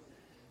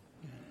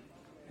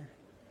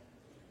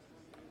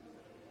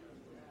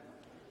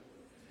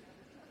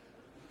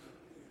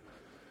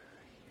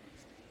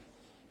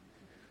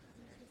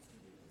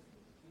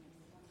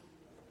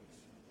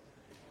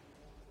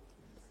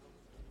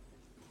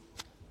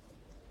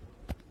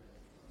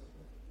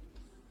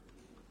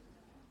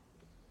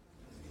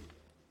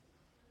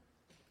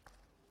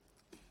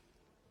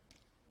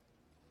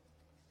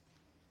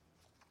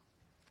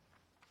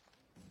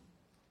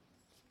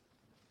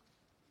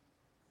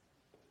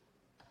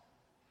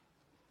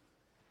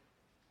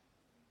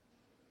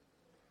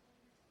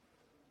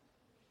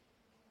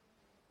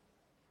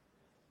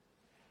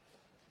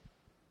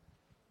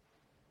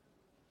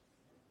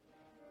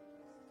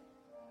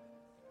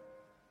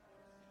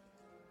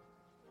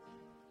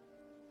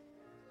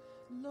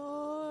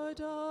 Lord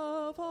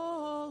of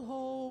all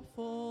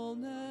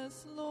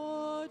hopefulness,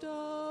 Lord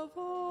of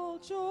all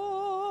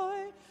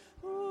joy,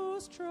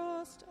 whose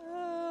trust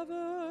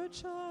ever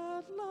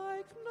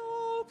childlike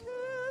no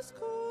kiss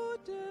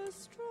could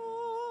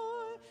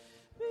destroy,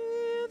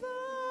 be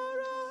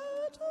there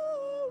at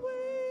our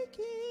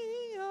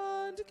waking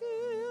and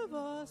give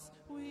us,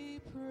 we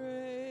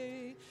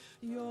pray,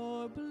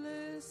 your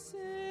bliss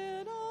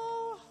in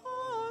our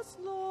hearts,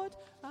 Lord,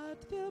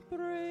 at the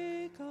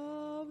break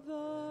of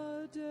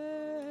the day.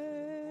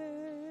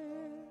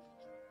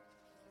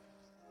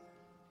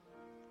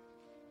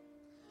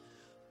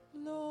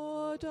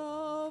 Lord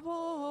of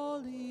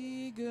all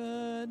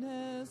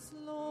eagerness,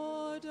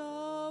 Lord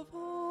of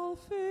all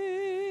faith,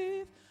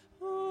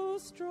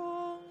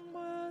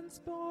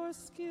 hands more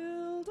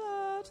skilled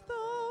at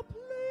the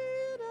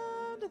plane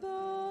and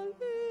the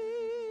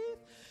leaf.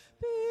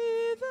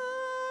 Be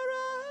there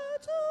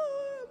at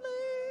our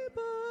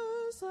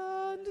labors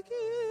and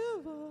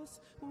give us,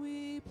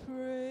 we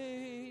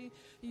pray,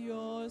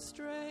 your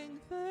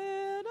strength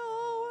in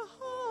our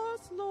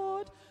hearts,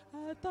 Lord,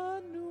 at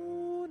the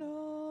noon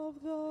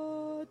of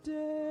the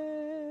day.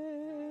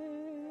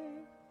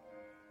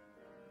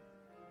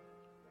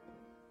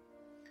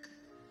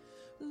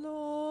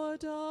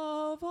 Lord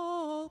of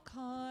all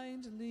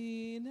kindliness,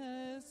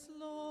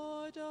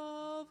 Lord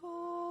of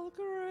all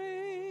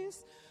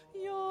grace,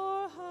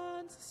 your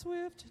hands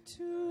swift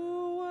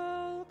to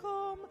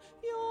welcome,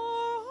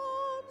 your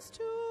arms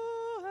to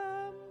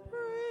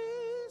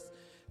embrace.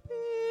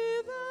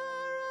 Be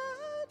there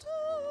at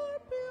our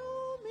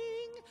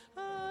blooming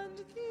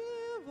and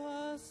give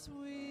us,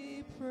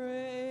 we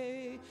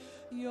pray,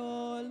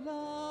 your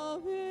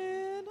love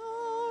in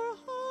our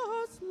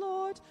hearts,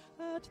 Lord,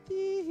 at the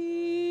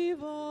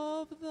eve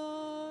of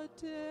the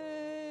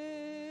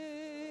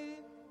day.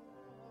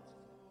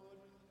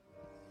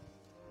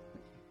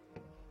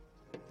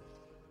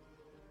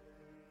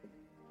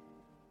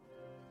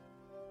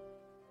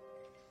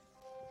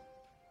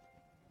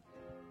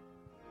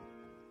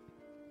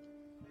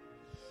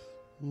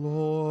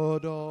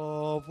 Lord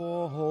of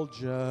all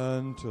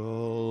gentleness,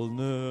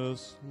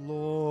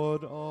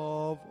 Lord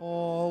of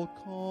all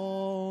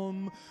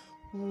calm,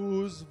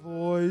 whose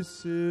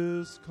voice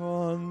is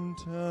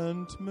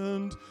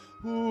contentment,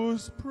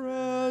 whose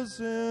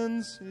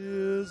presence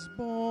is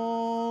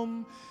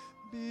balm,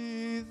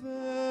 be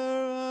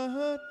there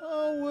at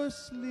our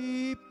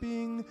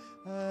sleeping,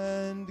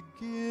 and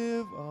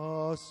give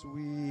us,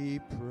 we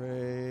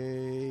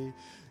pray,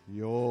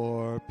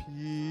 your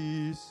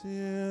peace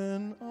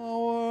in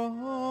our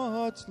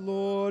hearts,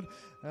 Lord,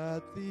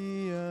 at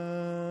the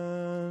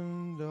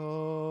end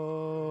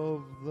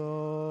of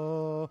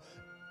the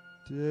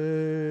day.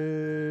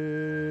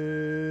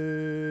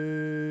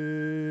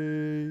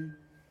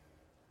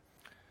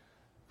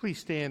 Please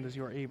stand as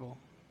you are able.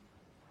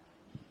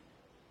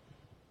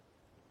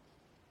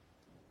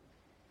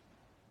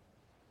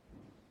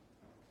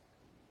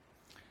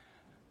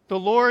 The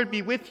Lord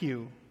be with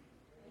you.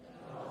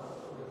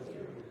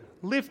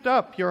 Lift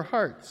up your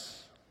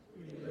hearts.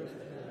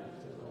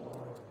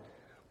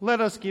 Let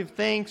us give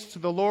thanks to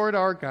the Lord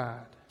our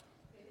God.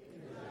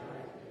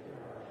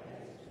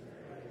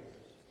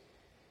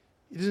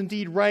 It is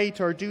indeed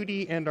right, our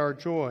duty and our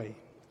joy,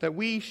 that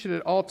we should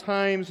at all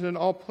times and in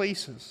all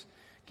places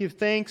give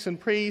thanks and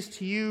praise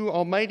to you,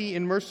 Almighty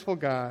and merciful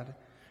God,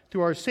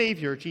 through our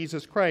Savior,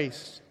 Jesus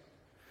Christ,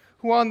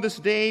 who on this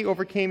day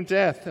overcame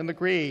death and the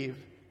grave,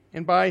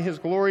 and by his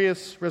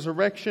glorious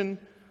resurrection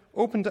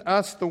opened to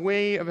us the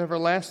way of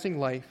everlasting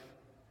life.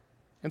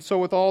 And so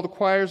with all the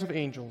choirs of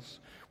angels,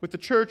 with the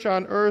church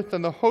on earth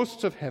and the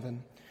hosts of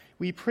heaven,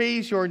 we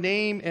praise your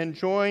name and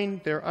join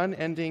their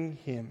unending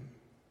hymn.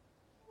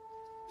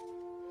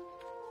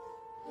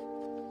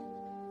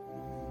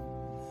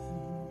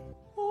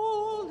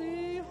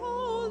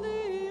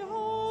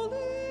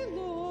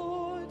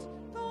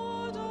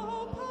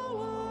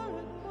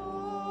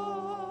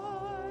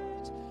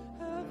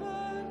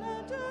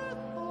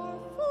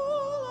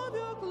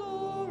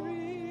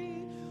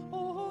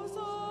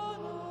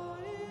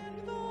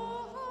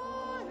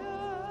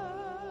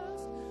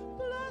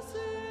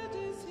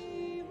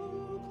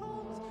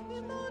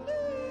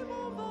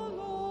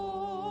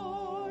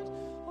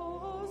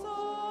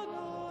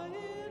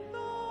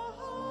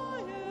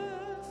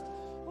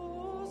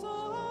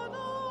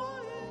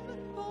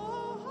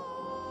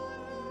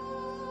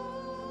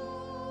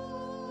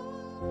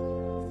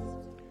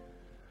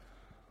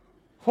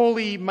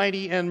 Holy,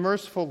 mighty, and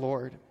merciful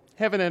Lord,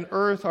 heaven and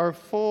earth are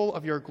full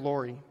of your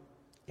glory.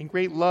 In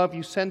great love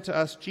you sent to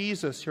us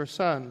Jesus, your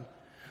Son,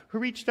 who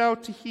reached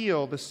out to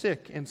heal the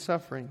sick and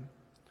suffering,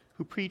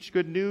 who preached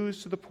good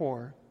news to the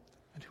poor,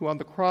 and who on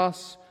the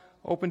cross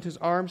opened his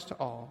arms to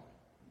all.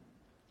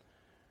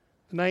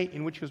 The night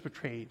in which he was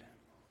betrayed,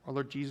 our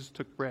Lord Jesus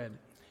took bread,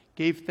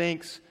 gave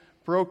thanks,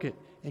 broke it,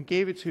 and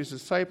gave it to his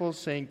disciples,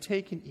 saying,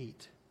 "Take and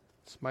eat.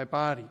 It's my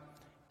body,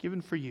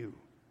 given for you.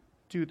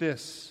 Do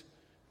this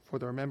for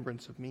the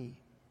remembrance of me."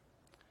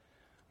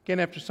 Again,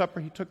 after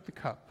supper, he took the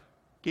cup,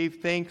 gave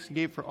thanks, and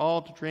gave for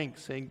all to drink,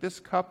 saying, "This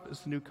cup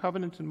is the new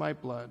covenant in my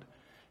blood,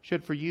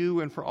 shed for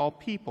you and for all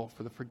people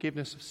for the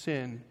forgiveness of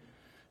sin.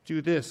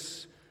 Do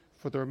this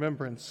for the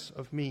remembrance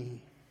of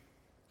me."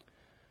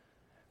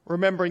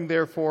 Remembering,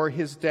 therefore,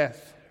 his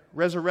death,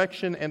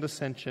 resurrection, and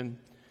ascension,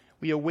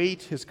 we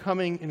await his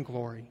coming in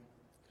glory.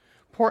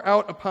 Pour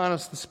out upon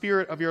us the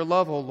spirit of your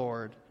love, O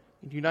Lord,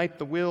 and unite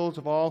the wills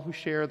of all who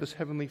share this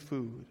heavenly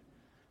food,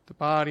 the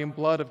body and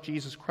blood of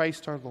Jesus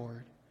Christ our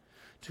Lord,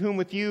 to whom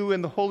with you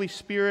and the Holy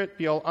Spirit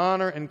be all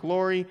honor and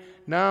glory,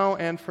 now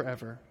and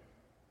forever.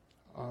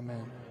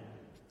 Amen.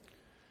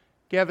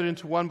 Gathered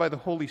into one by the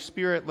Holy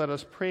Spirit, let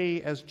us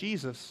pray as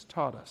Jesus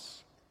taught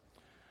us.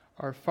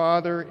 Our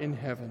Father in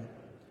heaven,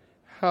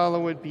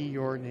 hallowed be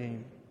your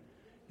name.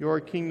 Your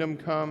kingdom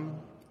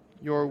come,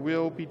 your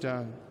will be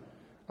done,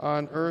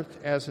 on earth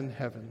as in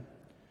heaven.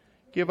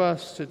 Give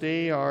us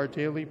today our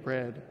daily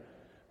bread.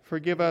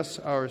 Forgive us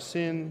our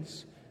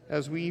sins,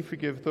 as we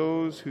forgive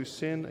those who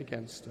sin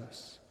against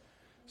us.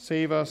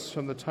 Save us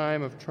from the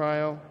time of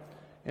trial,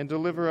 and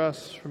deliver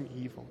us from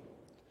evil.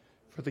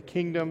 For the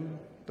kingdom,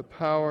 the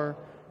power,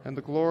 and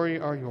the glory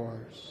are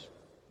yours,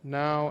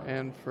 now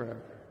and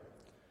forever.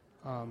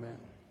 Amen.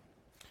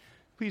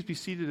 Please be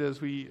seated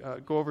as we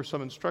go over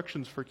some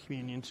instructions for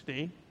communion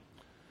today.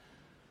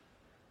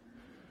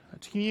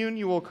 To commune,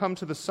 you will come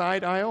to the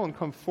side aisle and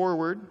come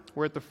forward,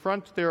 where at the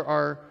front there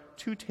are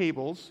 2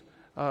 tables,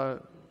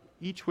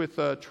 each with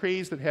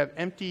trays that have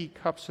empty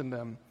cups in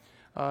them.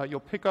 You'll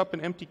pick up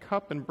an empty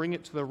cup and bring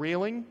it to the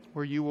railing,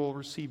 where you will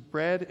receive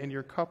bread and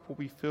your cup will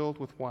be filled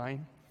with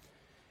wine.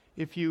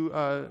 If you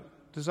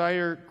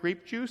desire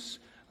grape juice,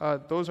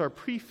 those are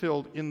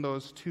pre-filled in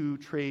those 2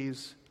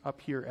 trays up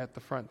here at the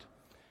front.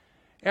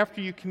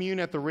 After you commune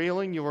at the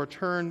railing, you'll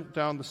return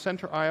down the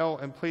center aisle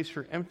and place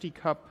your empty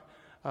cup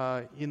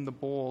in the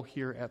bowl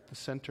here at the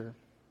center.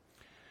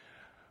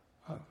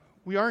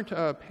 We aren't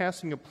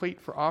passing a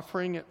plate for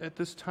offering at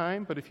this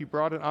time, but if you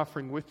brought an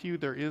offering with you,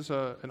 there is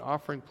an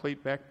offering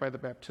plate back by the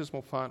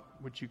baptismal font,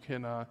 which you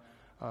can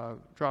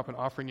drop an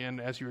offering in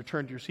as you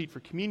return to your seat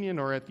for communion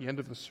or at the end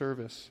of the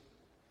service.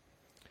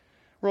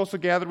 We're also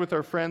gathered with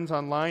our friends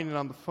online and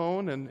on the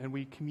phone, and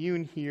we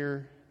commune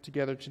here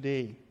together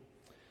today.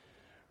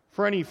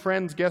 For any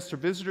friends, guests, or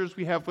visitors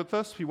we have with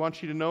us, we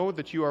want you to know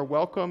that you are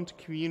welcome to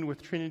commune with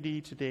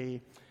Trinity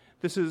today.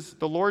 This is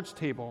the Lord's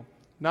table,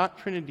 not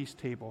Trinity's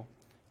table,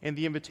 and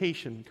the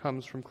invitation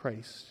comes from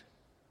Christ.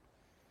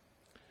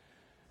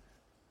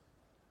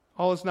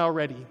 All is now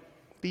ready.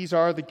 These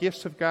are the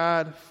gifts of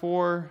God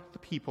for the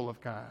people of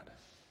God.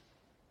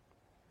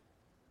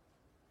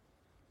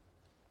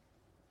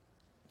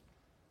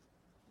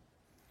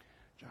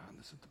 John,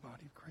 this is the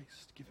body of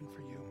Christ given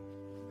for you.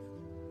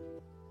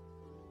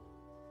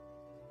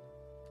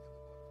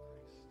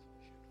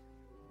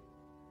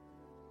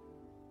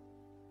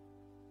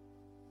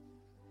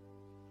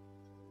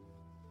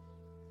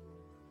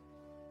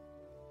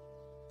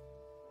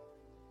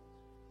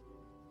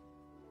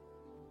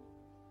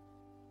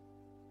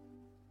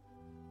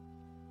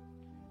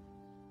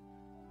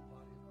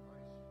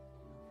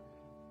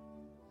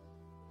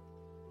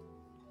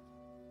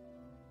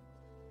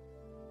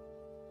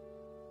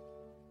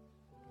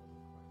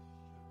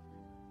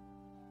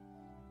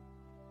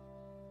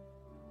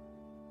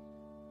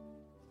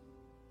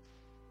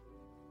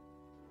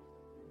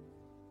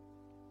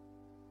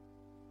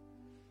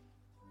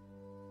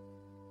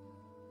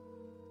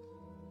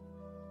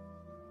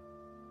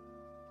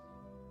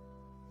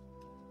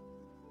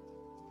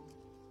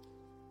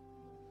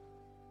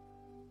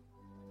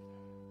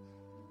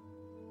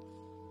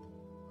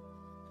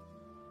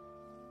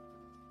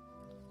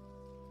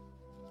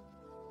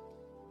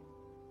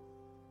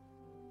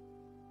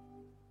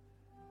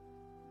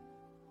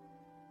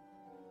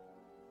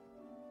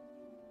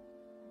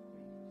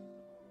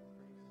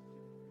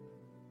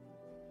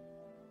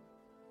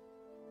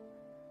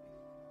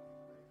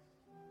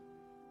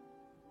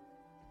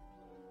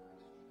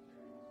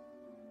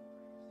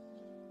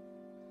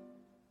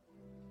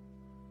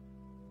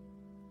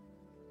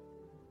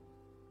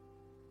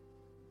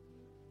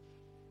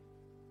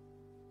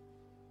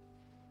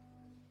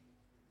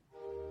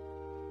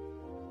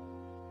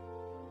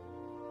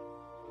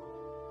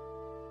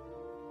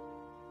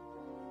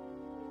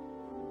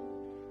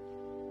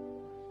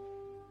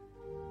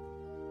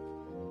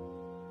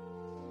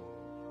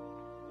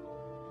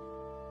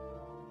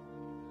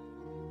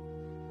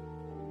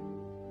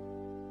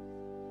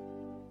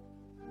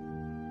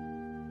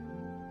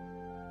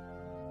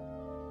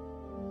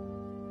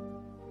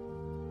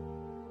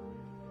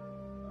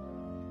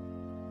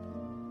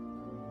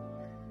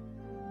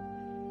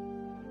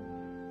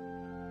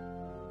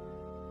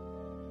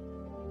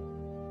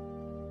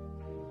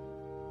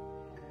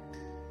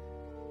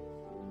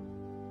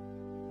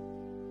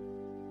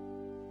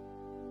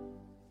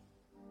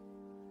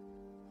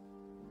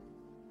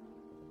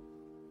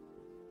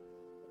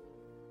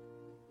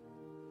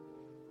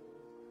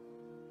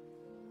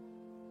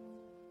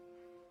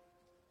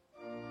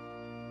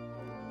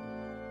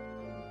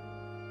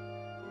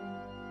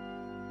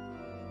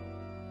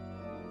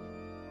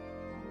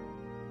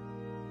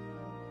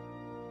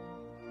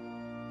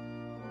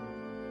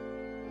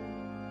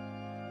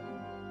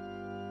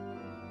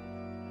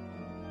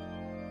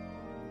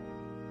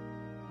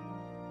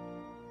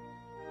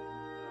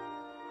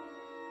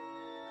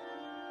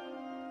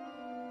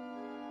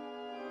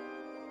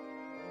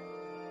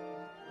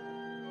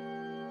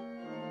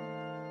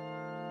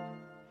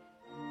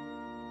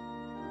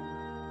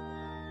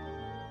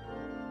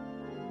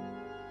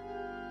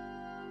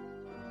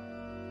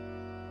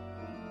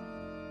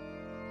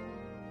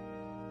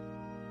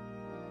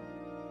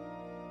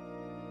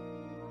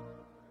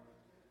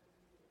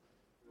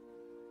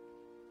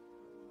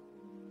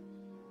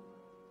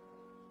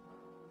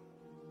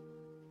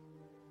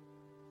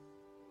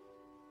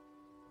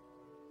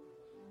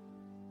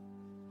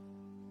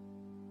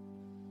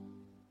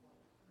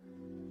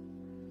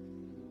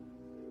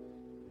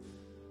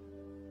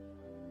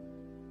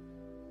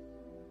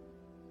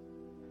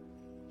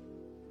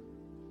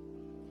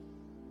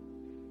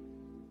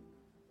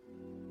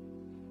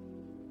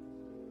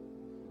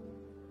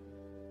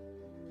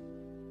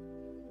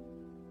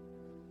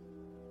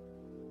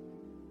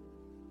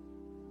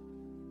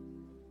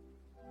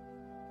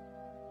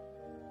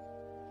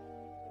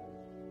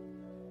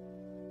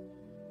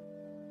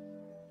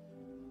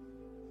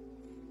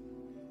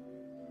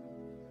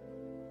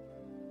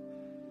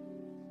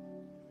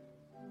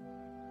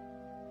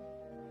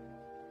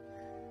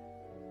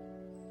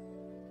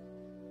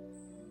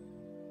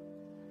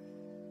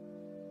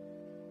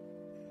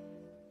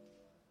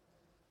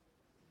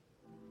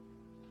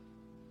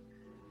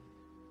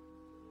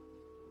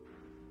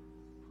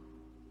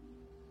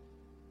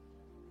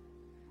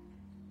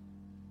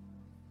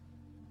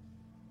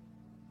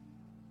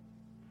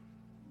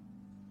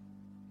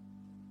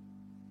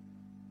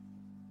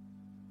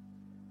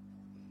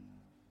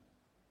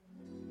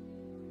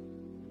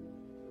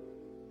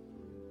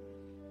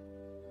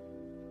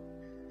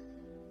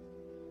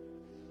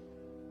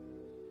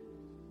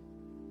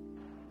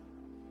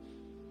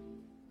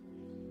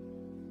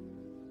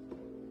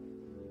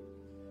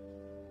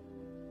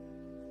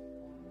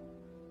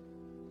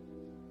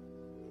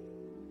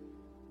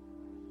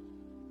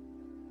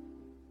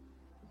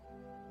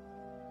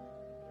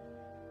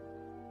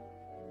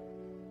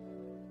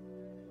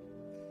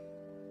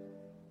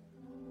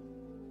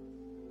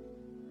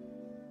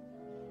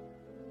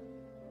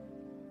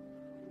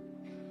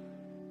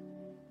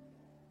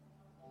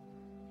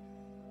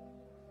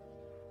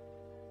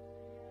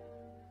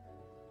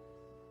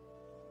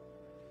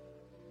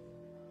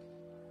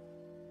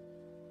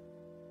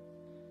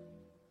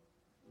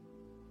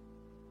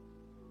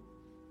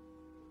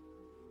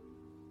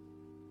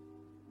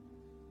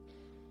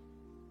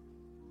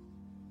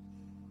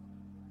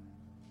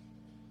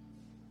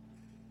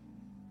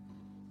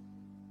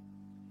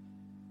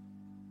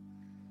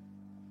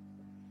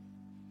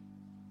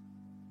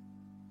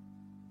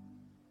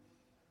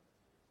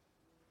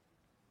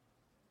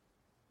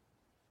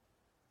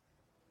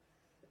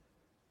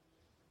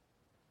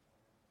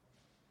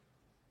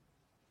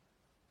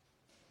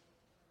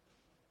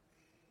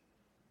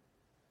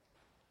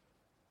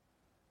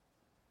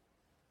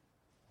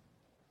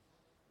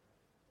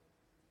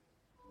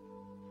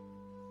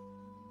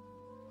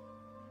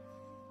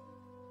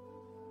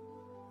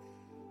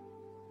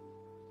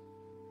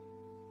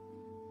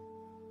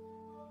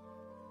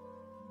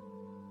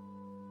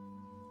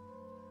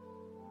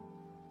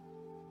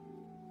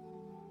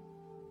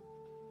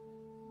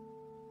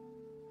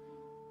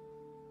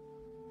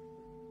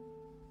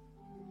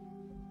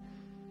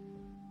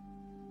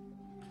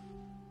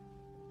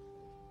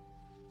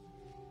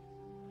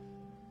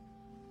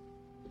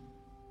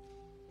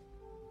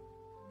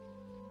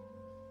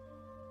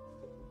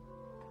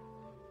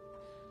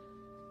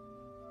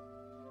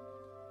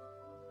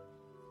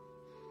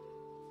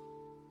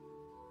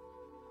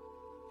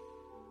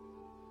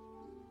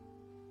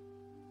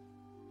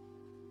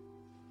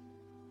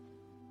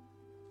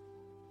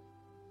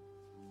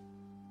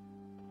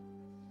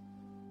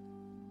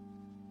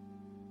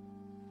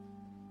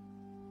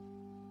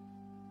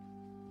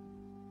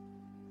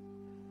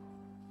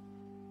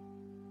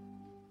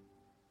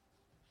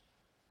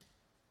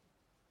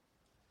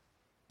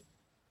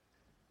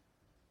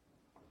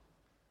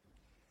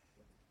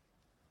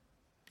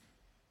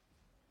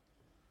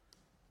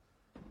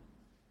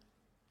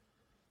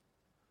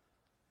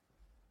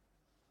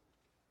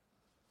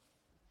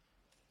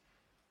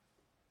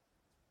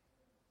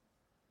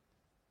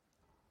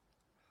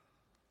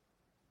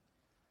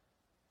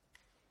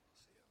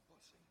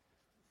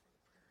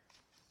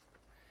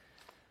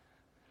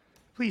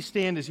 Please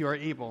stand as you are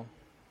able.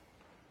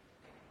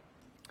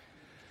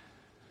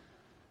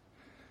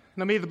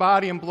 Now may the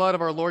body and blood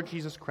of our Lord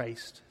Jesus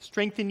Christ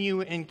strengthen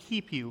you and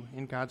keep you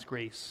in God's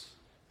grace.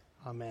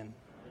 Amen.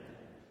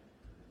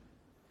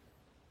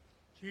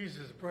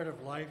 Jesus, bread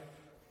of life,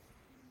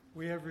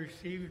 we have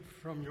received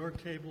from your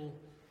table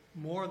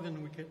more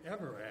than we could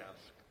ever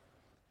ask.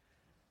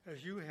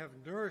 As you have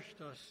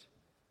nourished us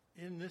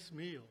in this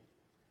meal,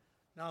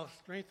 now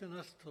strengthen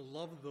us to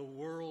love the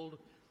world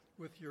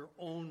with your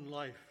own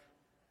life.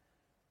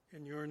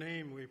 In your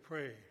name we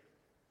pray.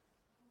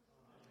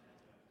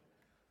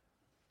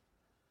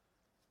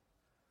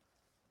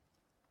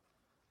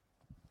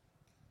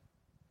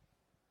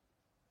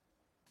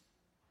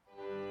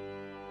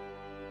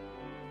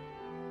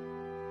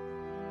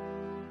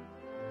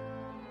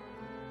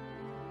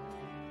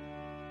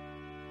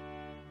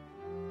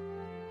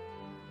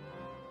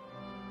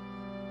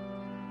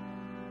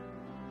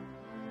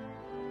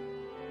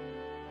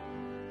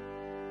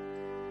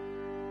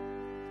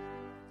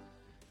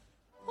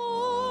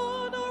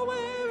 On our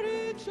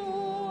way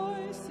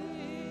rejoicing,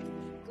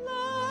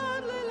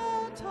 gladly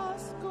let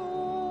us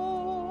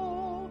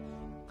go.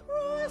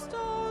 Christ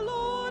our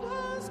Lord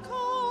has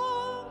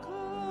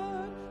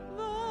conquered,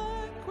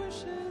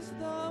 vanquishes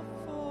the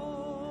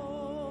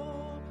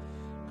foe.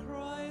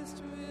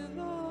 Christ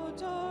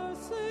without our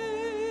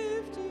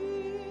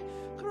safety,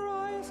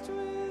 Christ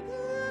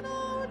within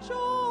our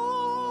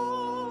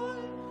joy.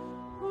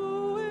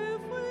 Who,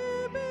 if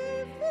we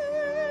be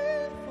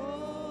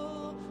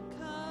faithful,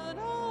 can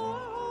our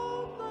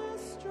hope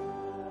destroy?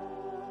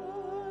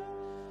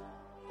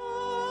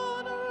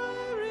 On our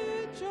way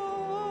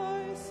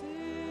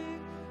rejoicing,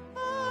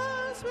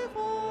 as we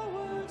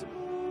forward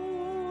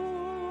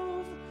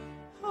move,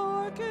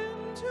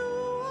 hearken to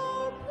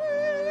our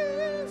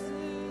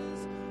praises,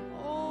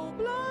 O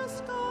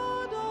blessed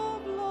God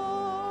of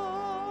love.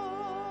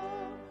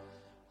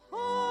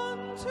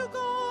 Unto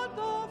God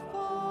the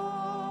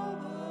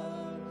Father,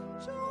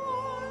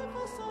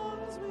 joyful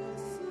songs we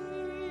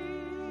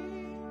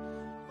sing.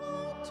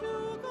 Unto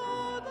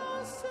God the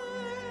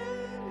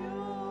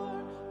Savior,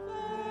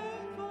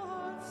 thankful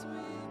hearts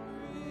we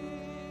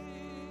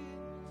bring.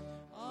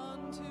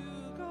 Unto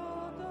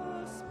God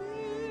the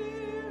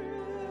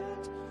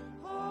Spirit,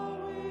 how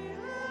we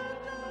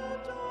and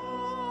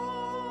adore.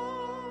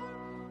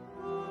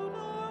 On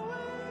our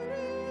way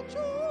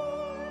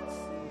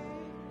rejoicing,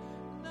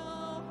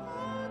 now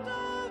and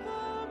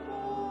evermore.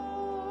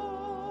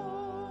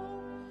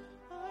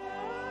 I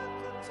am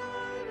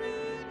content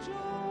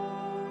rejoicing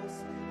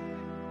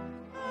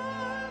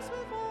as we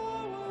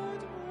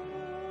forward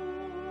move.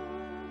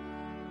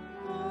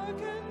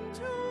 Hearken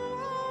to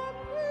our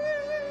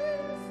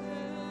praises,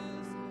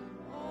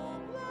 O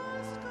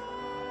blessed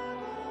God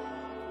of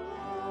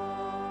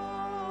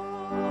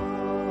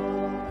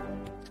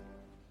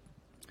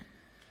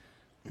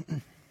love.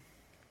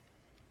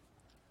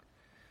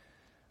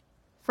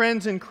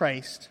 Friends in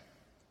Christ,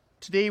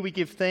 today we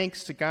give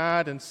thanks to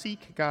God and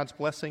seek God's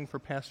blessing for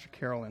Pastor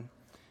Carolyn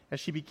as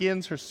she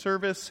begins her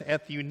service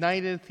at the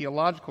United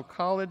Theological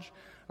College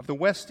of the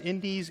West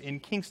Indies in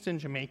Kingston,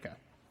 Jamaica.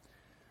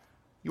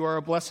 You are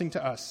a blessing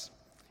to us,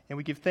 and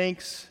we give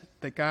thanks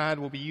that God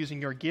will be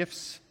using your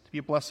gifts to be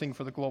a blessing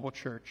for the global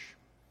church.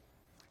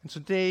 And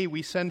so today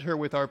we send her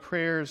with our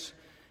prayers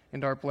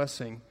and our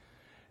blessing.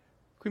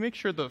 Can we make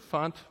sure the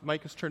font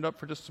mic is turned up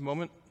for just a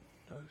moment?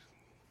 I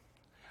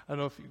don't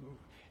know if you...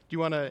 Do you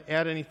want to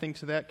add anything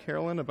to that,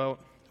 Carolyn, about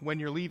when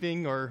you're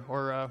leaving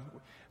or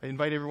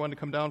invite everyone to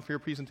come down for your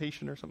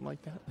presentation or something like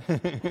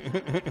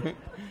that?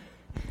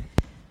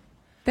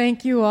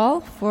 Thank you all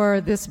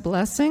for this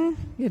blessing.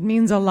 It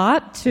means a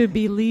lot to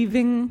be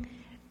leaving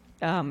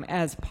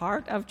as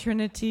part of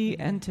Trinity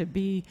and to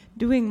be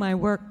doing my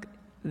work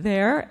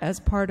there as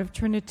part of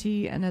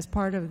Trinity and as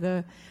part of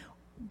the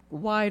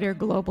wider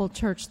global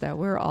church that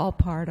we're all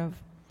part of.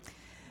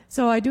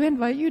 So I do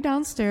invite you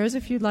downstairs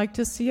if you'd like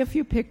to see a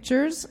few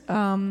pictures.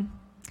 I'm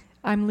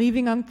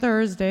leaving on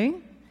Thursday,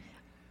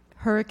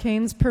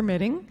 hurricanes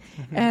permitting,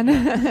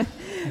 and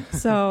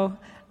so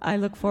I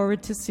look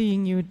forward to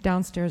seeing you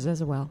downstairs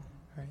as well.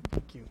 All right,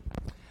 thank you.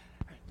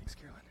 All right, thanks,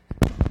 Carolyn.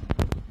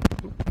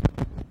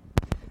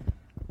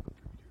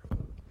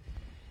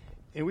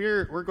 And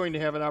we're going to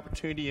have an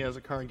opportunity as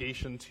a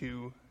congregation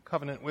to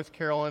covenant with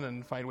Carolyn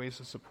and find ways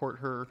to support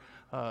her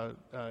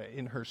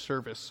in her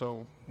service.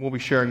 So we'll be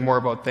sharing more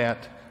about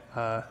that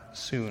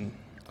soon.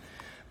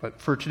 But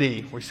for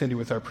today, we send you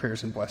with our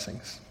prayers and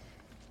blessings.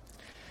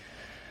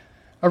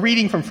 A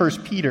reading from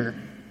 1 Peter.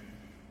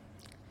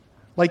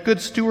 Like good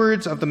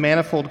stewards of the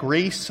manifold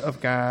grace of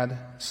God,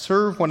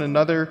 serve one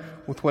another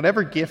with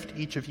whatever gift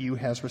each of you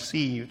has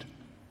received.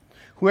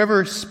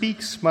 Whoever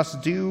speaks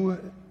must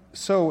do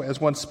so as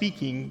one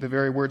speaking the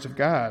very words of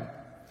God.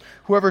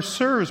 Whoever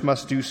serves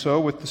must do so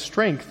with the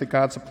strength that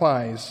God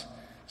supplies,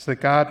 so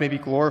that God may be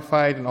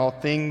glorified in all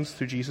things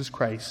through Jesus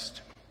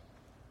Christ.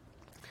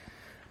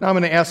 Now I'm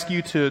going to ask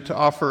you to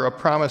offer a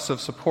promise of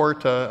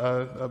support,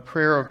 a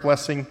prayer of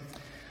blessing.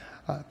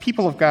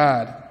 People of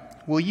God,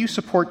 will you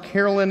support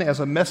Carolyn as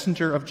a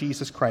messenger of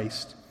Jesus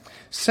Christ,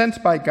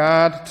 sent by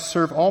God to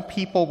serve all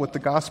people with the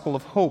gospel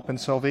of hope and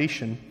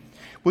salvation?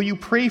 Will you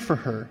pray for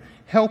her,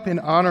 help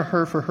and honor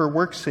her for her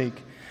work's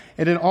sake,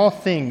 and in all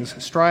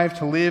things strive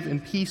to live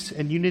in peace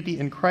and unity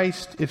in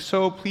Christ? If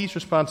so, please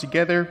respond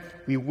together.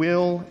 We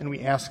will, and we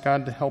ask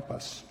God to help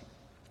us.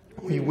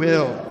 We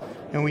will,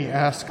 and we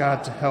ask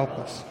God to help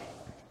us.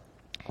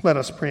 Let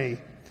us pray.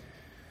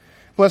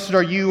 Blessed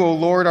are you, O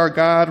Lord our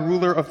God,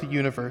 ruler of the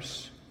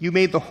universe. You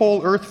made the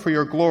whole earth for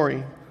your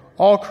glory.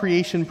 All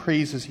creation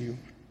praises you.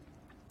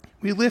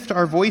 We lift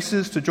our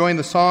voices to join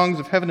the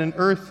songs of heaven and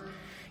earth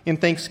in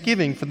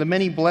thanksgiving for the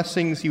many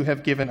blessings you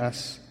have given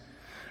us.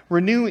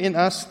 Renew in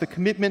us the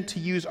commitment to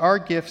use our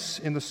gifts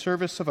in the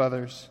service of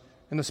others,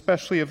 and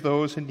especially of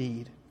those in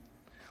need.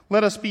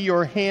 Let us be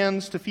your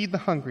hands to feed the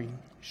hungry,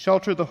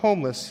 shelter the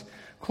homeless,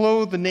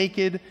 clothe the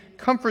naked,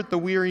 comfort the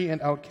weary and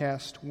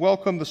outcast,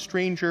 welcome the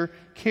stranger,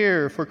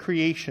 care for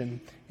creation,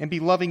 and be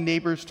loving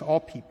neighbors to all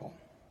people.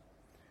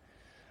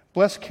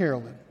 Bless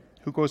Carolyn,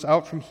 who goes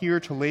out from here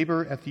to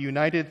labor at the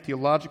United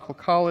Theological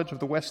College of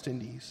the West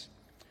Indies.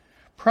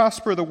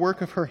 Prosper the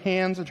work of her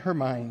hands and her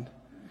mind.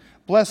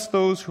 Bless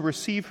those who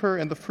receive her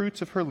and the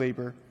fruits of her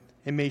labor,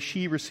 and may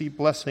she receive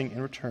blessing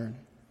in return.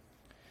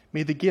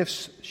 May the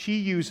gifts she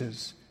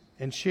uses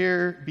and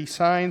share be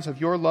signs of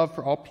your love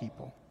for all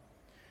people.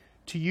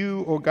 To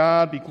you, O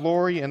God, be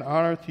glory and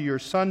honor through your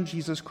Son,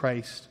 Jesus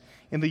Christ,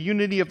 in the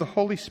unity of the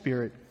Holy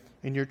Spirit,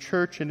 in your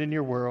church and in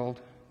your world,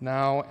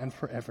 now and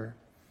forever.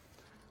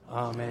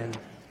 Amen.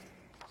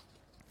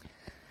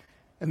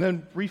 And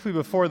then briefly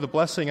before the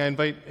blessing, I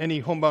invite any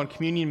homebound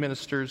communion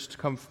ministers to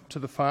come to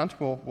the font.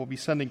 We'll be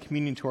sending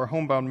communion to our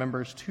homebound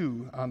members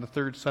too on the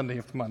third Sunday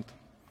of the month.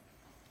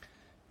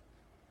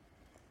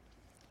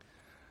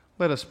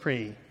 Let us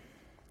pray.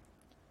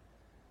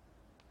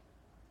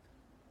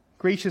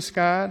 Gracious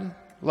God,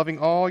 loving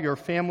all your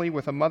family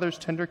with a mother's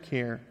tender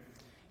care,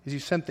 as you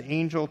sent the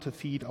angel to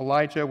feed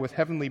Elijah with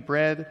heavenly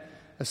bread,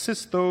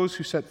 assist those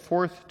who set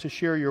forth to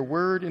share your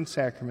word and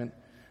sacrament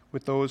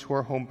with those who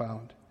are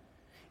homebound.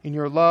 In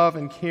your love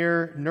and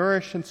care,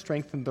 nourish and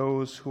strengthen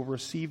those who will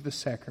receive the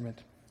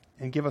sacrament,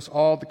 and give us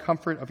all the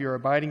comfort of your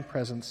abiding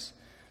presence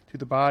through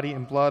the body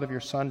and blood of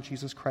your Son,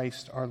 Jesus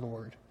Christ, our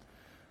Lord.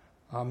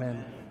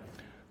 Amen.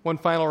 One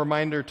final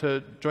reminder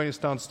to join us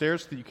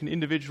downstairs that you can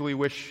individually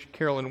wish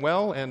Carolyn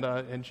well and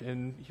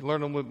learn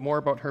a little bit more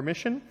about her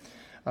mission.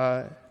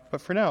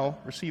 But for now,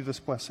 receive this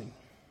blessing.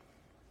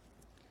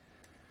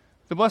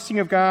 The blessing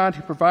of God,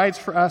 who provides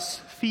for us,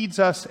 feeds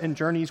us, and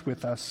journeys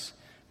with us,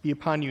 be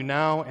upon you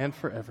now and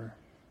forever.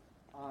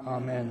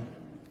 Amen.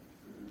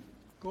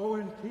 Go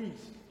in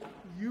peace.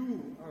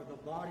 You are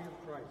the body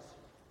of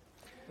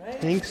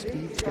Christ. Thanks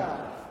be to God.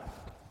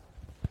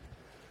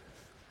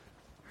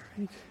 All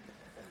right.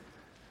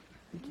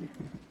 Thank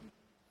you.